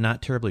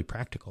not terribly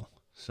practical.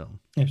 So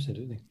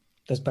absolutely.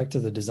 That's back to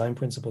the design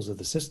principles of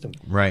the system.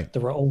 Right.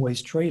 There are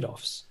always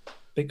trade-offs.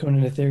 Bitcoin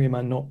and Ethereum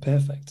are not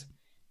perfect.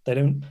 They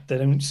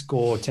don't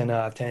score 10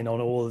 out of 10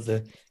 on all of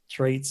the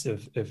traits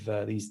of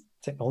these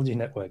technology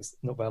networks,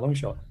 not by a long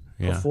shot.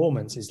 Yeah.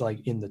 Performance is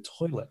like in the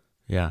toilet.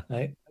 Yeah.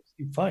 Right?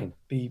 Fine.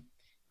 Be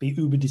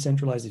uber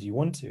decentralized if you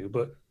want to,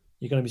 but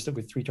you're going to be stuck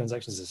with 3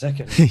 transactions a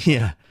second.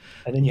 Yeah.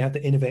 And then you have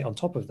to innovate on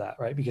top of that,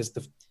 right? Because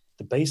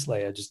the base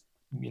layer just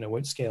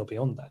won't scale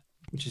beyond that,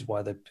 which is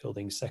why they're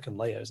building second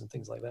layers and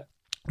things like that.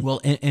 Well,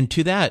 and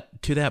to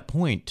that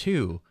point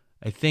too,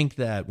 I think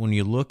that when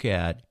you look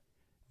at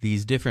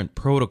these different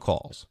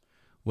protocols,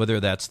 whether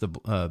that's the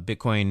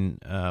Bitcoin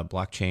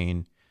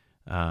blockchain,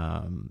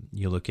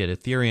 you look at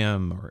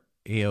Ethereum or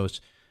EOS,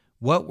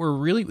 what we're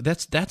really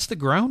that's the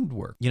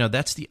groundwork.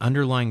 That's the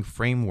underlying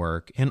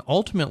framework, and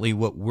ultimately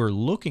what we're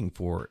looking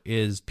for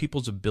is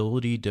people's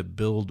ability to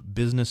build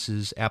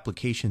businesses,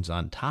 applications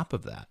on top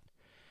of that.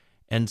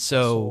 And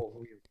so solve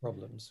all your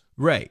problems.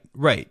 Right.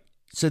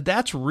 So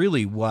that's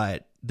really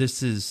what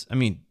this is. I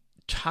mean,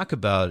 talk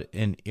about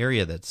an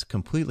area that's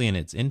completely in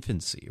its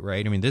infancy,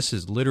 right? I mean, this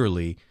is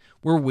literally,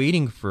 we're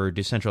waiting for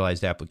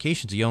decentralized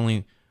applications. You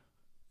only,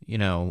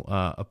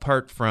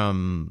 apart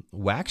from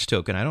Wax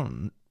Token, I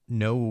don't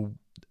know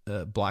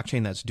a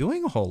blockchain that's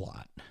doing a whole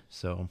lot.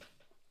 So,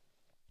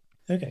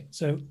 okay,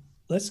 so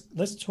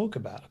let's talk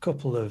about a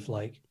couple of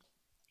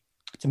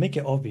to make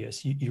it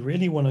obvious. You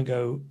really want to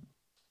go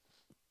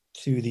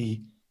to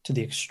the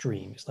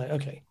extreme. It's like,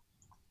 okay,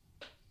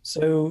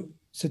 so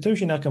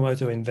Satoshi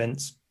Nakamoto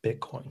invents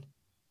Bitcoin.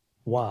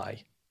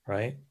 Why?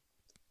 Right?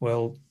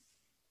 Well,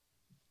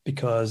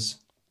 because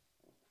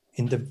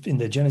in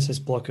the Genesis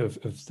block of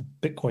the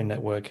Bitcoin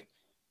network,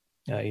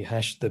 he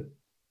hashed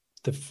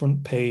the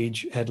front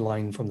page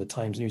headline from the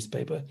Times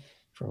newspaper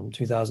from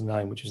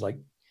 2009, which is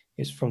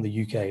it's from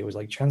the UK. It was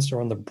like, Chancellor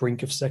on the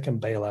brink of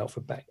second bailout for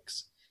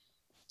banks.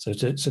 So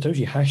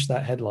Satoshi hashed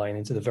that headline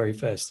into the very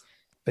first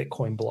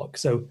Bitcoin block.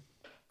 So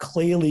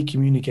clearly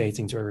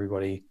communicating to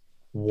everybody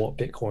what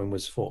Bitcoin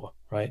was for,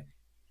 right?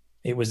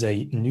 It was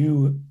a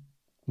new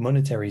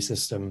monetary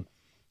system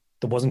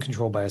that wasn't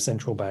controlled by a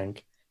central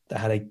bank, that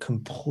had a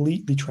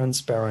completely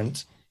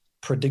transparent,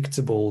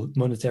 predictable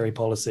monetary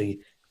policy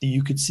that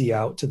you could see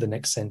out to the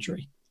next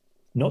century,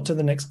 not to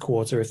the next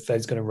quarter if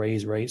Fed's going to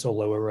raise rates or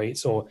lower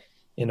rates or,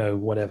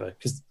 whatever.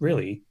 Because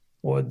really,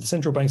 the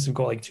central banks have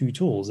got 2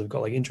 tools. They've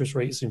got interest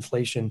rates,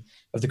 inflation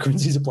of the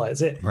currency supply.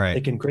 That's it. Right.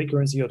 They can create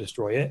currency or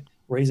destroy it,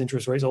 raise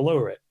interest rates or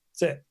lower it.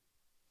 That's it.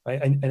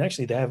 Right. And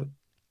actually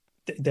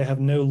they have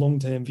no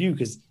long-term view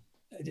because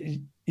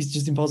it's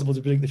just impossible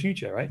to predict the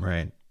future, right?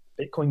 Right.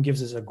 Bitcoin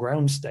gives us a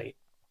ground state.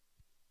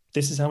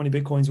 This is how many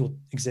Bitcoins will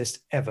exist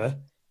ever.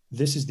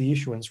 This is the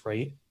issuance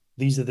rate.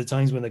 These are the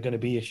times when they're going to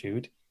be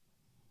issued.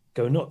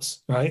 Go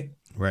nuts, right?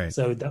 Right.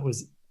 So that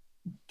was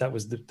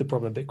the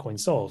problem Bitcoin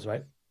solves,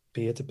 right?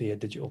 Peer-to-peer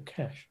digital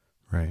cash.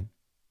 Right.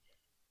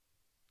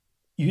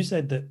 You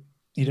said that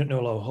you don't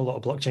know a whole lot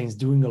of blockchains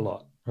doing a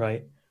lot,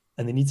 right?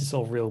 And they need to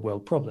solve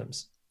real-world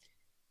problems.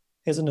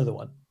 Here's another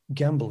one.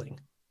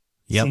 Gambling.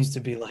 Yep. Seems to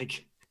be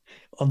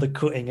on the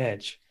cutting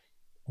edge.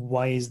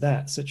 Why is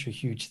that such a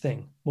huge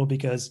thing? Well,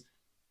 because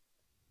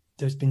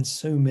there's been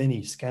so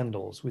many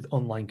scandals with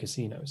online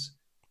casinos.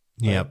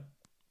 Yep.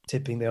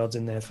 Tipping the odds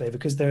in their favor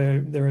because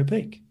they're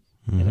opaque.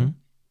 Mm-hmm.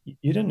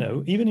 You don't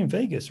know. Even in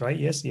Vegas, right?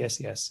 Yes.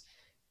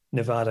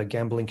 Nevada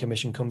Gambling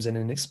Commission comes in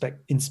and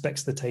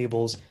inspects the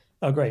tables.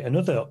 Oh, great.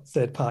 Another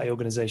third-party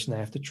organization they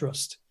have to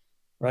trust,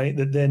 right?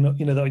 That they're not,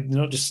 they're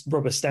not just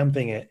rubber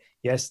stamping it.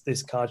 Yes,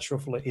 this card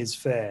shuffler is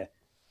fair.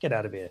 Get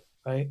out of here,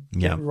 right?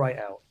 Yeah. Get right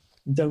out.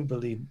 Don't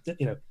believe that,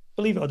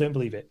 believe it or don't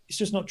believe it, it's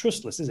just not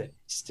trustless, is it? It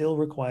still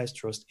requires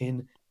trust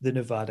in the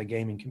Nevada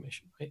Gaming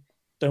Commission, right?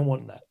 Don't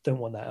want that. Don't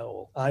want that at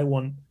all. I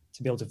want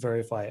to be able to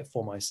verify it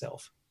for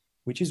myself,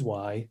 which is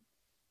why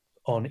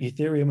on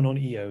Ethereum and on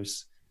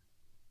EOS,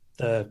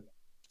 the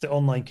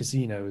online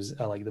casinos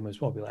are like the most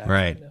popular apps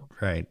right now.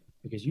 Right.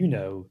 Because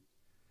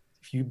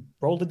if you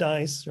roll the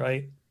dice,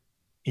 right,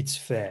 it's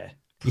fair,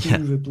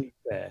 provably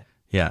fair.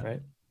 Yeah.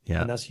 Right.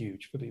 Yeah. And that's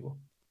huge for people.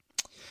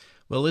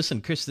 Well,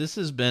 listen, Chris, this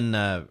has been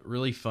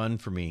really fun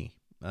for me.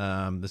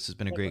 This has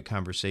been a great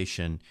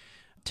conversation.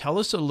 Tell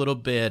us a little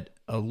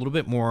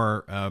bit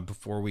more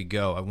before we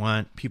go. I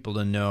want people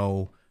to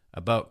know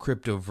about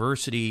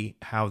Cryptoversity,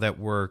 how that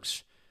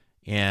works,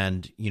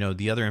 and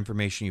the other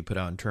information you put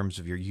out in terms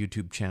of your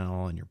YouTube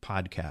channel and your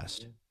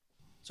podcast.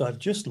 So I've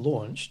just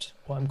launched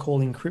what I'm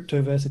calling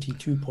Cryptoversity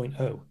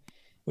 2.0,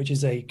 which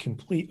is a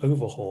complete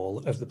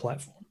overhaul of the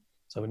platform.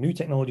 So a new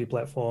technology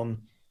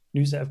platform,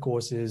 new set of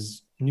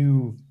courses,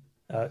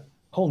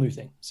 whole new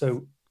thing.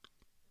 So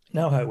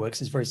now how it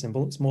works is very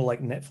simple. It's more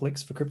like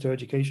Netflix for crypto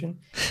education,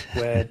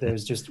 where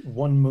there's just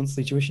one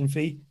monthly tuition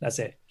fee. That's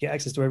it. Get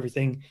access to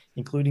everything,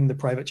 including the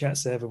private chat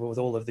server with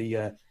all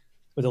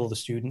the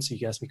students. So you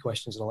can ask me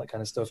questions and all that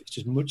kind of stuff. It's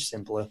just much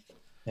simpler.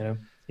 You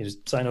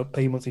just sign up,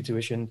 pay monthly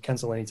tuition,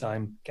 cancel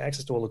anytime, get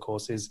access to all the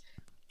courses,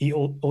 eat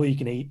all you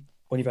can eat.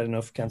 When you've had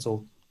enough,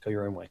 cancel, go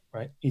your own way.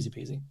 Right? Easy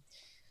peasy.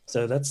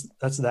 So that's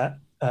that.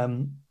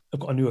 I've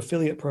got a new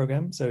affiliate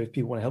program. So if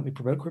people want to help me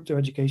promote crypto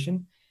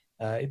education,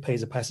 it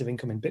pays a passive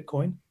income in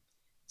Bitcoin.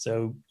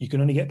 So you can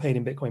only get paid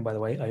in Bitcoin, by the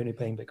way. I only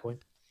pay in Bitcoin,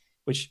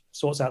 which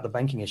sorts out the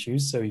banking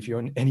issues. So if you're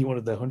in any one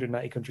of the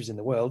 190 countries in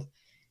the world,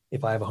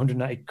 if I have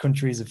 190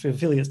 countries of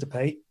affiliates to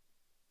pay,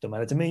 don't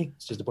matter to me.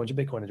 It's just a bunch of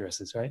Bitcoin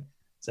addresses, right?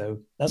 So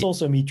that's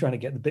also me trying to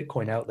get the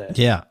Bitcoin out there.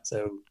 Yeah.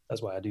 So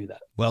that's why I do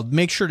that. Well,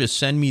 make sure to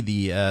send me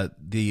the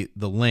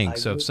link.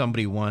 So if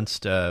somebody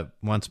wants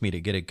me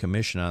to get a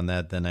commission on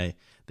that, then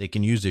they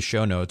can use the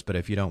show notes. But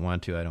if you don't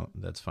want to,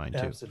 that's fine too.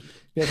 Absolutely.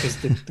 Yeah, because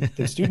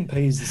the student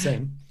pays the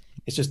same.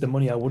 It's just the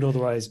money I would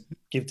otherwise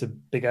give to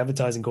big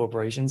advertising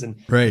corporations, and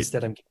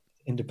instead I'm giving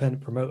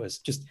independent promoters.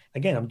 Just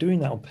again, I'm doing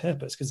that on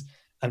purpose because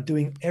I'm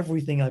doing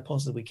everything I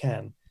possibly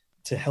can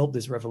to help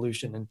this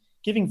revolution. And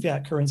giving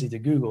fiat currency to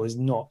Google is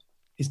not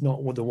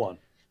the one.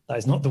 That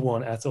is not the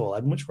one at all.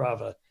 I'd much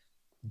rather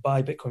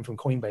buy Bitcoin from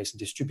Coinbase and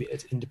distribute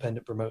it to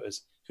independent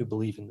promoters who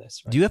believe in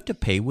this. Right? Do you have to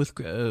pay with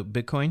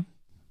Bitcoin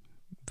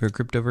for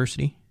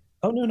Cryptoversity?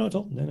 Oh, no, not at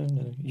all. No.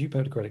 You pay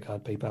with a credit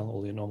card, PayPal,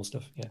 all the normal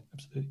stuff. Yeah,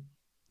 absolutely.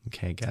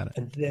 Okay, got it.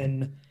 And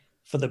then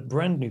for the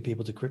brand new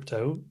people to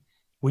crypto,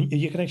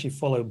 you can actually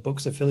follow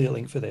Book's affiliate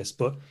link for this.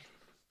 But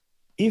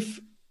if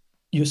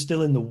you're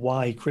still in the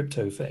why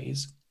crypto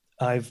phase,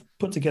 I've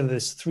put together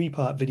this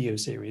 3-part video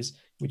series,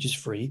 which is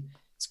free.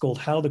 It's called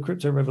How the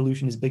Crypto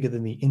Revolution is Bigger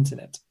Than the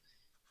Internet.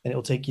 And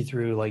it'll take you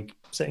through like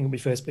setting up your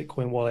first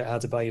Bitcoin wallet, how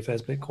to buy your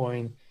first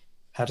Bitcoin,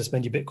 how to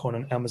spend your Bitcoin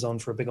on Amazon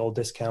for a big old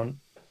discount,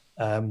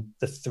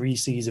 the 3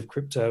 C's of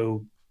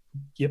crypto,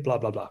 blah,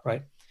 blah, blah,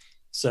 right?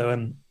 So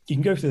you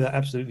can go through that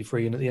absolutely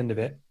free. And at the end of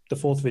it, the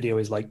 4th video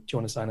is like, do you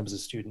want to sign up as a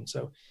student?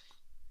 So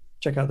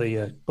check out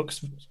the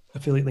Books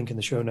affiliate link in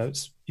the show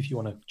notes if you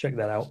want to check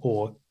that out,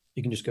 or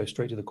you can just go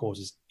straight to the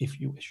courses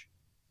if you wish.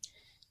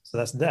 So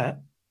that's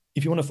that.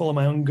 If you want to follow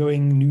my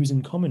ongoing news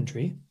and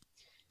commentary,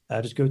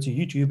 just go to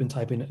YouTube and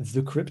type in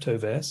The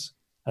Cryptoverse,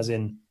 as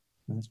in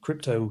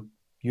crypto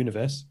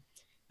universe,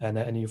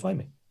 and you'll find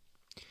me.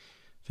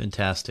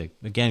 Fantastic.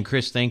 Again,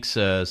 Chris, thanks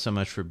so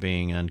much for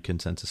being on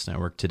Consensus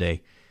Network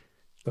today.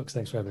 Folks,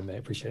 thanks for having me. I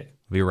appreciate it.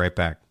 We'll be right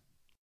back.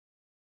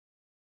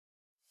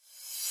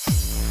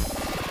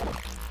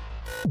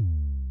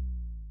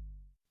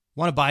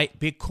 Want to buy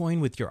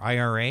Bitcoin with your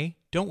IRA?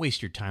 Don't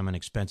waste your time on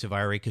expensive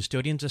IRA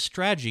custodians. A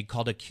strategy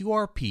called a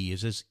QRP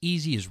is as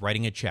easy as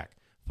writing a check.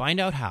 Find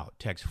out how.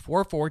 Text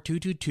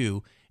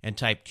 44222 and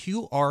type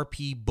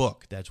QRP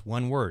book. That's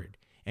one word.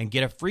 And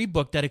get a free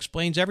book that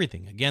explains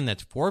everything. Again,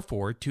 that's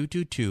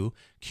 44222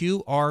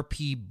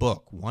 QRP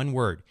book. One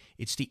word.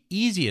 It's the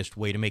easiest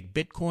way to make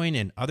Bitcoin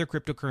and other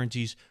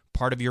cryptocurrencies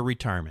part of your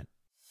retirement.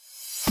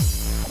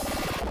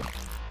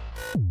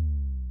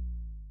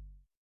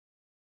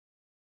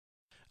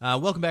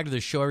 Welcome back to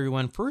the show,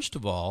 everyone. First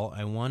of all,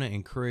 I want to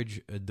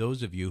encourage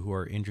those of you who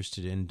are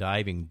interested in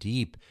diving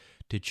deep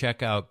to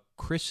check out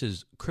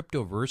Chris's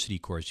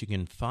Cryptoversity course. You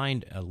can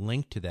find a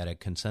link to that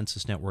at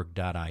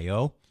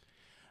consensusnetwork.io.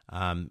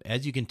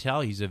 As you can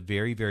tell, he's a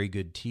very, very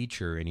good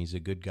teacher, and he's a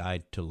good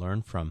guide to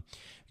learn from.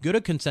 Go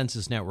to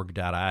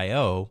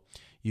consensusnetwork.io.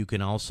 You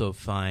can also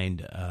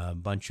find a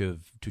bunch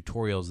of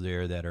tutorials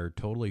there that are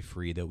totally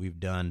free that we've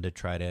done to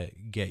try to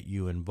get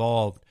you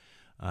involved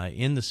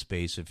in the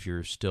space if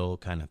you're still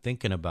kind of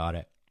thinking about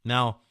it.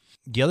 Now,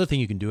 the other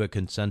thing you can do at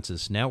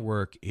Consensus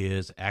Network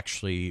is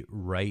actually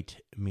write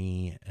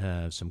me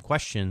some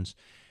questions,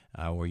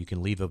 or you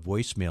can leave a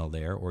voicemail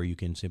there, or you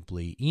can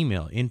simply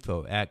email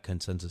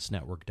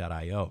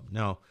info@consensusnetwork.io.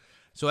 Now,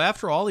 so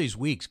after all these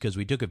weeks, because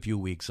we took a few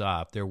weeks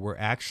off, there were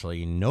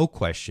actually no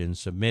questions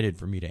submitted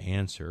for me to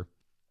answer.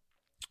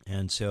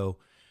 And so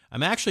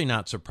I'm actually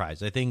not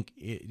surprised. I think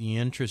the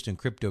interest in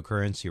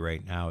cryptocurrency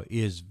right now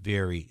is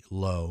very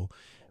low.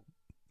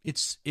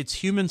 It's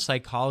human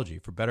psychology,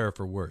 for better or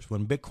for worse.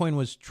 When Bitcoin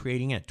was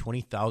trading at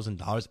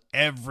 $20,000,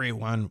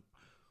 everyone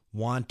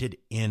wanted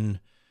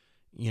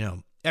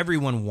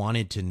everyone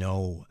wanted to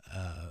know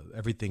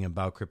everything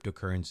about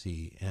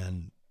cryptocurrency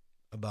and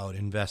about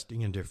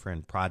investing in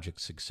different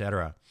projects,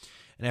 etc.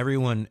 And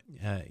everyone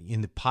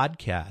in the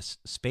podcast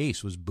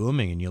space was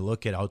booming. And you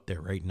look at out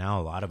there right now,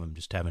 a lot of them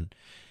just haven't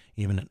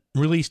even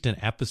released an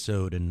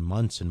episode in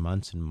months and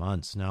months and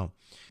months. Now,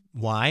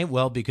 why?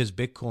 Well, because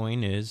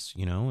Bitcoin is,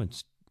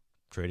 it's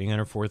trading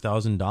under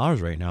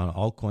 $4,000 right now.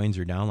 Altcoins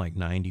are down like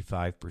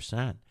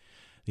 95%.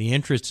 The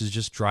interest has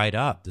just dried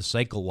up. The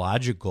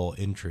psychological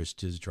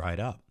interest is dried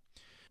up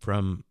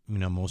from,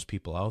 most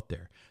people out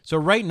there. So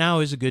right now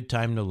is a good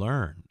time to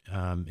learn.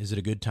 Is it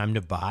a good time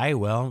to buy?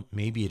 Well,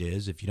 maybe it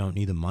is if you don't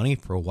need the money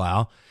for a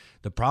while.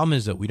 The problem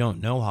is that we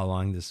don't know how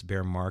long this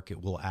bear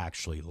market will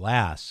actually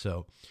last.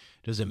 So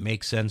does it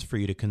make sense for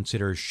you to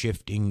consider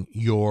shifting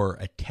your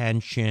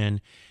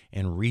attention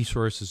and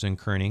resources and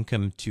current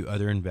income to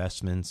other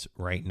investments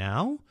right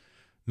now?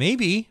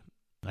 Maybe.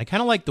 I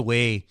kind of like the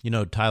way,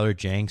 Tyler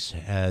Jenks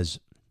has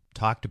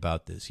talked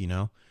about this,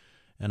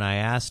 and I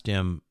asked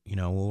him,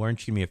 well,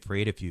 aren't you going to be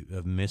afraid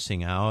of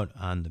missing out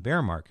on the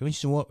bear market? He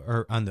said,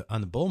 or on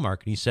the bull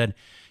market. He said,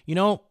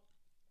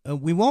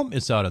 we won't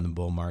miss out on the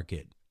bull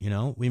market.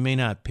 We may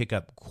not pick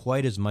up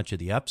quite as much of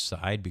the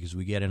upside because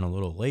we get in a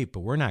little late, but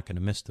we're not going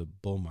to miss the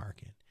bull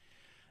market.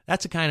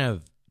 That's a kind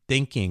of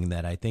thinking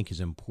that I think is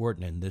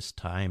important in this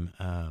time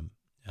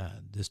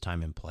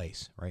and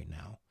place right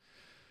now.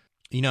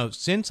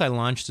 Since I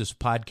launched this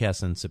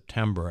podcast in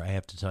September, I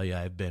have to tell you,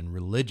 I've been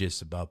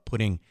religious about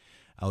putting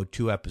out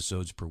 2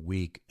 episodes per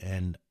week.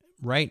 And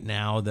right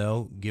now,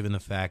 though, given the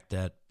fact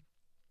that,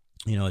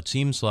 it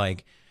seems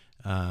like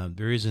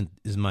there isn't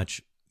as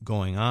much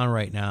going on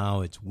right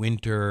now, it's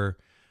winter,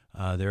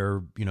 there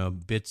are,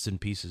 bits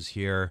and pieces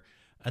here.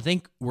 I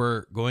think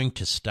we're going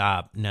to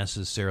stop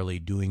necessarily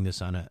doing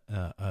this on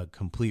a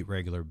complete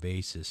regular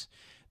basis.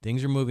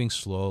 Things are moving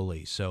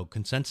slowly. So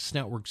Consensus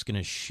Network's going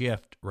to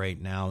shift right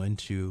now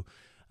into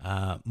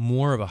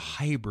more of a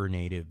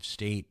hibernative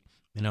state.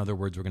 In other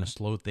words, we're going to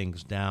slow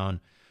things down.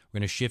 We're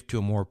going to shift to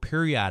a more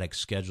periodic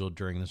schedule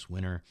during this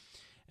winter.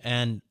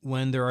 And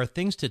when there are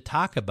things to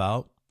talk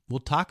about, we'll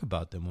talk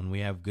about them. When we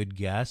have good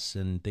guests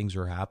and things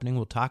are happening,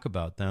 we'll talk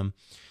about them.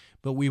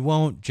 But we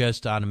won't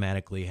just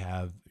automatically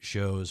have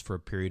shows for a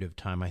period of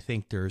time. I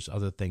think there's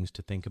other things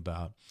to think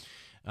about.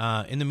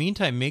 In the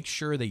meantime, make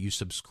sure that you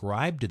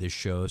subscribe to the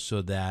show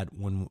so that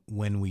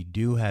when we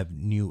do have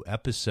new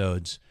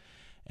episodes,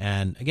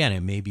 and again,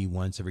 it may be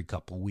once every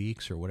couple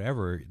weeks or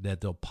whatever,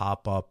 that they'll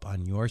pop up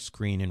on your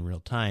screen in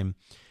real time,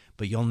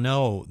 but you'll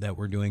know that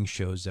we're doing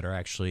shows that are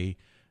actually,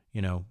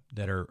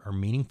 that are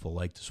meaningful,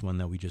 like this one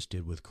that we just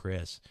did with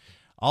Chris.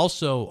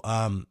 Also,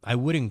 I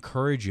would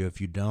encourage you,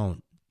 if you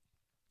don't,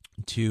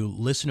 to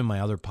listen to my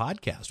other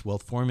podcast,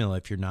 Wealth Formula,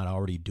 if you're not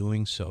already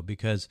doing so,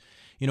 because,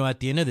 at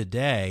the end of the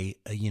day,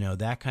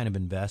 that kind of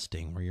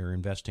investing where you're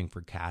investing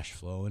for cash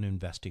flow and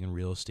investing in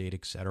real estate,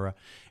 et cetera,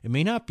 it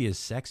may not be as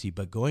sexy,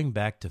 but going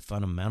back to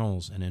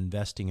fundamentals and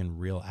investing in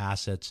real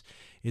assets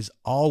is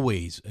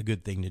always a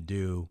good thing to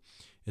do,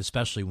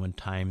 especially when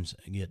times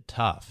get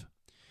tough.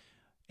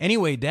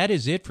 Anyway, that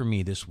is it for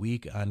me this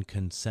week on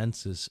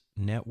Consensus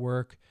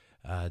Network.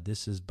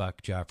 This is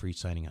Buck Joffrey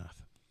signing off.